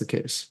if that's the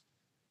case.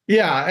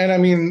 Yeah, and I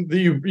mean,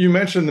 you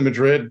mentioned the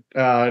Madrid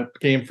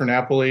game for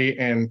Napoli,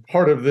 and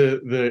part of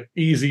the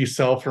easy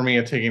sell for me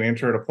at taking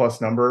Inter at a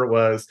plus number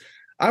was,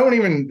 I won't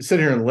even sit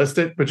here and list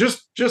it, but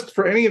just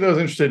for any of those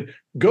interested,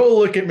 go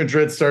look at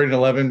Madrid's starting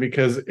 11,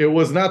 because it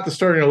was not the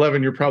starting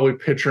 11 you're probably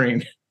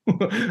picturing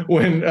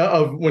when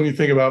you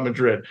think about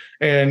Madrid.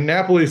 And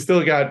Napoli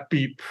still got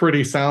beat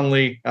pretty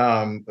soundly.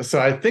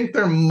 So I think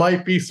there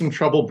might be some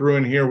trouble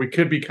brewing here. We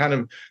could be kind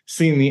of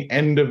seeing the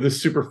end of the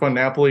super fun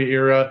Napoli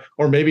era,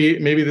 or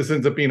maybe this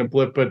ends up being a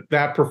blip, but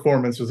that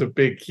performance was a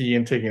big key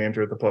in taking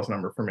Inter at the plus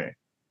number for me.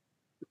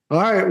 All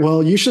right.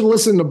 Well, you should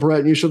listen to Brett.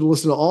 And you should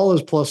listen to all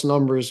his plus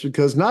numbers,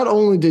 because not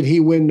only did he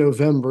win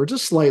November,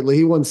 just slightly,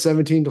 he won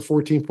 17 to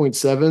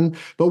 14.7,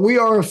 but we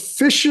are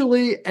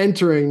officially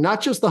entering not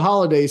just the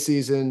holiday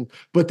season,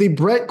 but the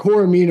Brett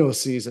Coromino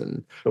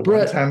season. The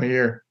one time a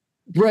year.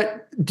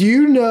 Brett, do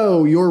you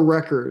know your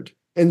record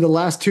in the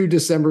last 2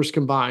 Decembers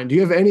combined? Do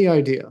you have any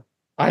idea?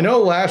 I know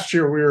last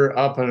year we were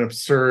up an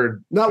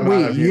absurd. Not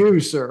we, you,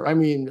 sir. I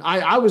mean,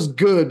 I was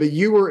good, but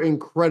you were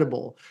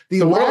incredible.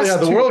 The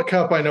World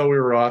Cup, I know we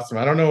were awesome.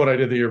 I don't know what I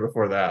did the year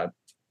before that.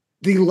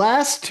 The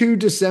last 2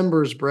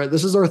 Decembers, Brett,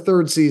 this is our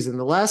 3rd season.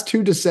 The last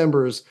 2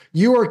 Decembers,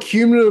 you are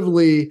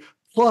cumulatively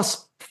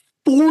plus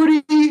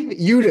 40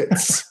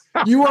 units.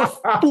 You are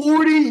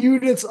 40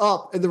 units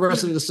up in the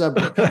rest of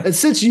December. And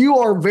since you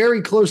are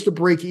very close to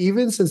break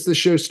even since the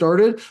show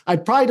started, I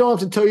probably don't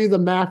have to tell you the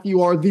math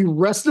you are the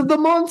rest of the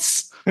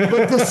months.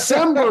 But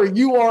December,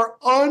 you are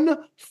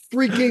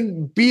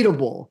unfreaking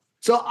beatable.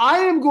 So I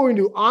am going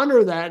to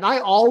honor that. And I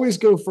always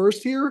go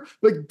first here.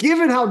 But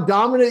given how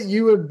dominant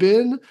you have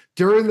been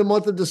during the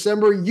month of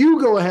December, you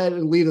go ahead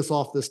and lead us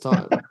off this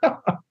time.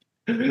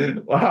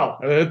 Wow,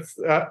 that's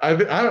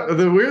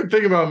the weird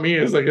thing about me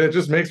is like it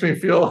just makes me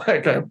feel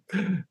like I'm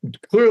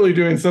clearly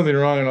doing something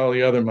wrong in all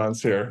the other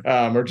months here,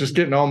 or just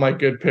getting all my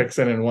good picks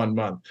in 1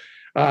 month.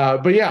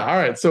 But yeah, all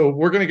right. So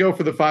we're gonna go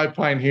for the 5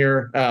 pint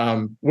here.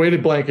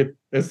 Weighted blanket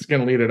is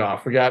gonna lead it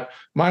off. We got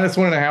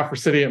 -1.5 for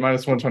City at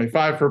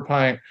 -125 per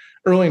pint.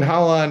 Erling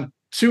Haaland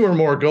 2 or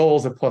more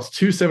goals at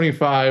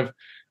 +275.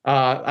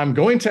 I'm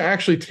going to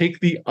actually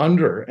take the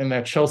under in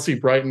that Chelsea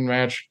Brighton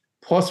match.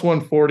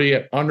 +140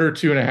 at under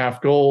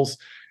 2.5 goals.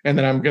 And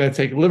then I'm going to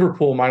take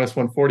Liverpool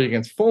 -140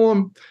 against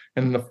Fulham.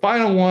 And then the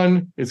final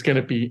one is going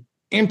to be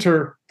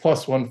Inter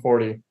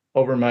 +140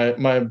 over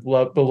my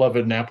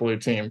beloved Napoli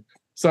team.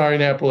 Sorry,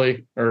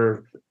 Napoli.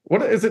 Or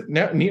what is it?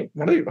 How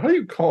do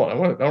you call it? I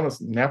want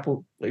to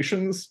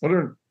Napolations. What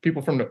are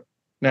people from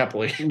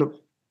Napoli?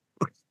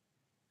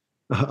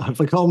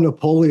 If I call them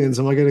Napoleons,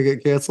 am I going to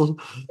get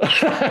canceled?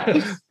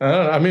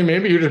 I mean,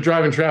 maybe you're just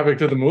driving traffic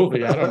to the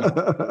movie. I don't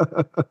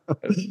know.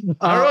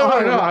 I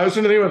don't know. I was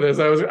trying to think about this.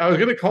 I was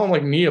going to call them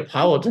like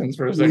Neapolitans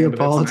for a second.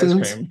 Neapolitans?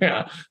 But ice cream.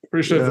 Yeah,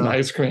 pretty sure it's an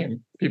ice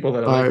cream. People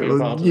that like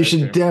Neapolitan. You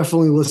should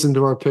definitely listen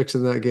to our picks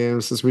in that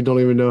game, since we don't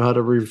even know how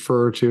to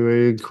refer to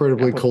an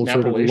incredibly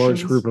cultured and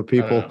large group of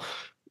people.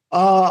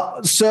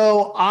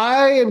 So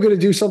I am going to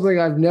do something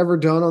I've never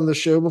done on the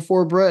show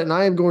before, Brett, and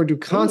I am going to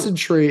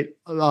concentrate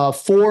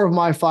 4 of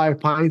my 5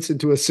 pints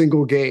into a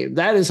single game.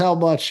 That is how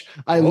much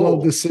I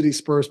love the City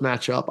Spurs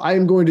matchup. I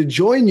am going to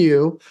join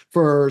you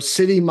for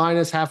City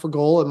 -0.5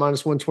 goal at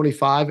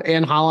 -125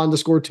 and Haaland to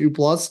score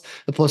 2+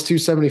 at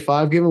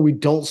 +275. Given we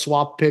don't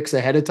swap picks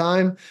ahead of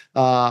time,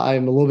 I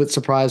am a little bit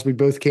surprised we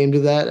both came to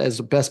that as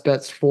the best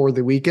bets for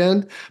the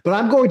weekend. But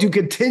I'm going to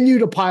continue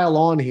to pile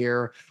on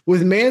here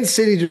with Man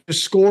City to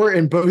score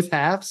in both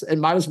halves at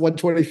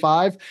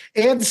 -125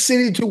 and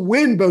City to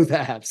win both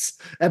halves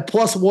at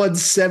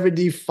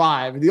 +175.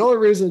 The only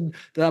reason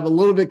that I'm a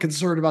little bit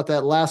concerned about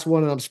that last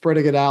one, and I'm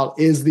spreading it out,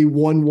 is the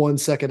 1-1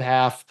 second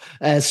half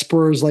as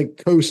Spurs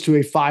coast to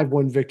a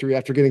 5-1 victory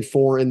after getting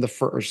 4 in the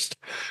first.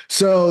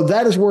 So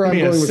that is where I'm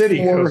going with City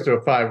 4. coast to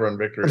a 5-run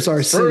victory. I'm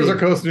sorry, Spurs City are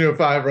coasting to a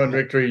 5-run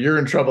victory. You're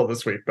in trouble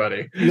this week,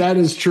 buddy. That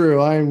is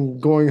true. I'm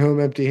going home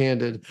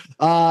empty-handed,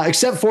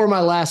 except for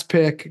my last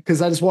pick,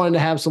 because I just wanted to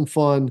have some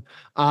fun.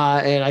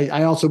 And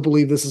I also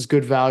believe this is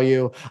good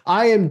value.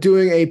 I am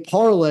doing a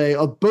parlay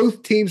of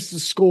both teams to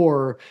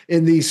score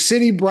in the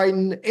City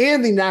Brighton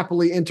and the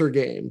Napoli Inter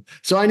game.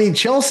 So I need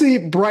Chelsea,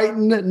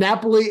 Brighton,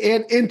 Napoli,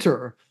 and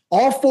Inter.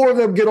 All 4 of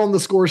them get on the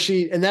score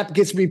sheet, and that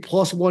gets me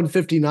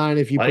 +159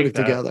 if you put it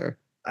together.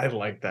 I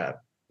like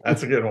that.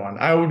 That's a good one.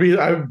 I would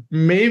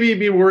maybe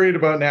be worried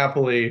about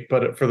Napoli,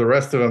 but for the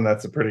rest of them,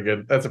 that's a pretty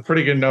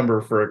good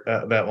number for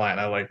that line.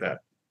 I like that.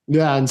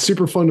 Yeah, and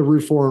super fun to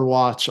root for and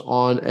watch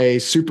on a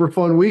super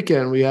fun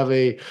weekend. We have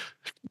a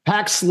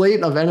packed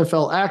slate of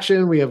NFL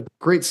action. We have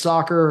great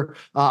soccer,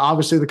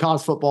 obviously the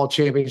college football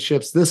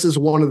championships. This is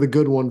one of the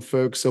good ones,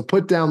 folks. So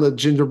put down the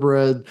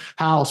gingerbread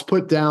house,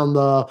 put down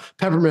the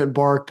peppermint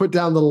bark, put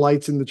down the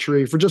lights in the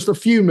tree for just a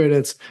few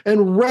minutes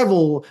and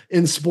revel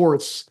in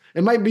sports.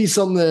 It might be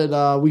something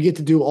that we get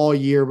to do all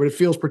year, but it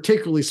feels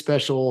particularly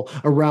special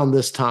around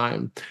this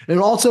time. And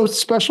also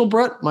special,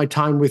 Brett, my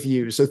time with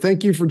you. So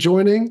thank you for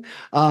joining.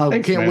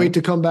 Can't wait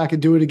to come back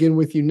and do it again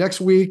with you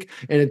next week.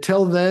 And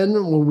until then,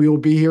 when we will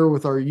be here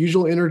with our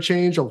usual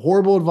interchange of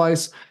horrible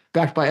advice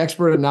backed by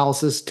expert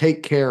analysis,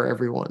 take care,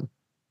 everyone.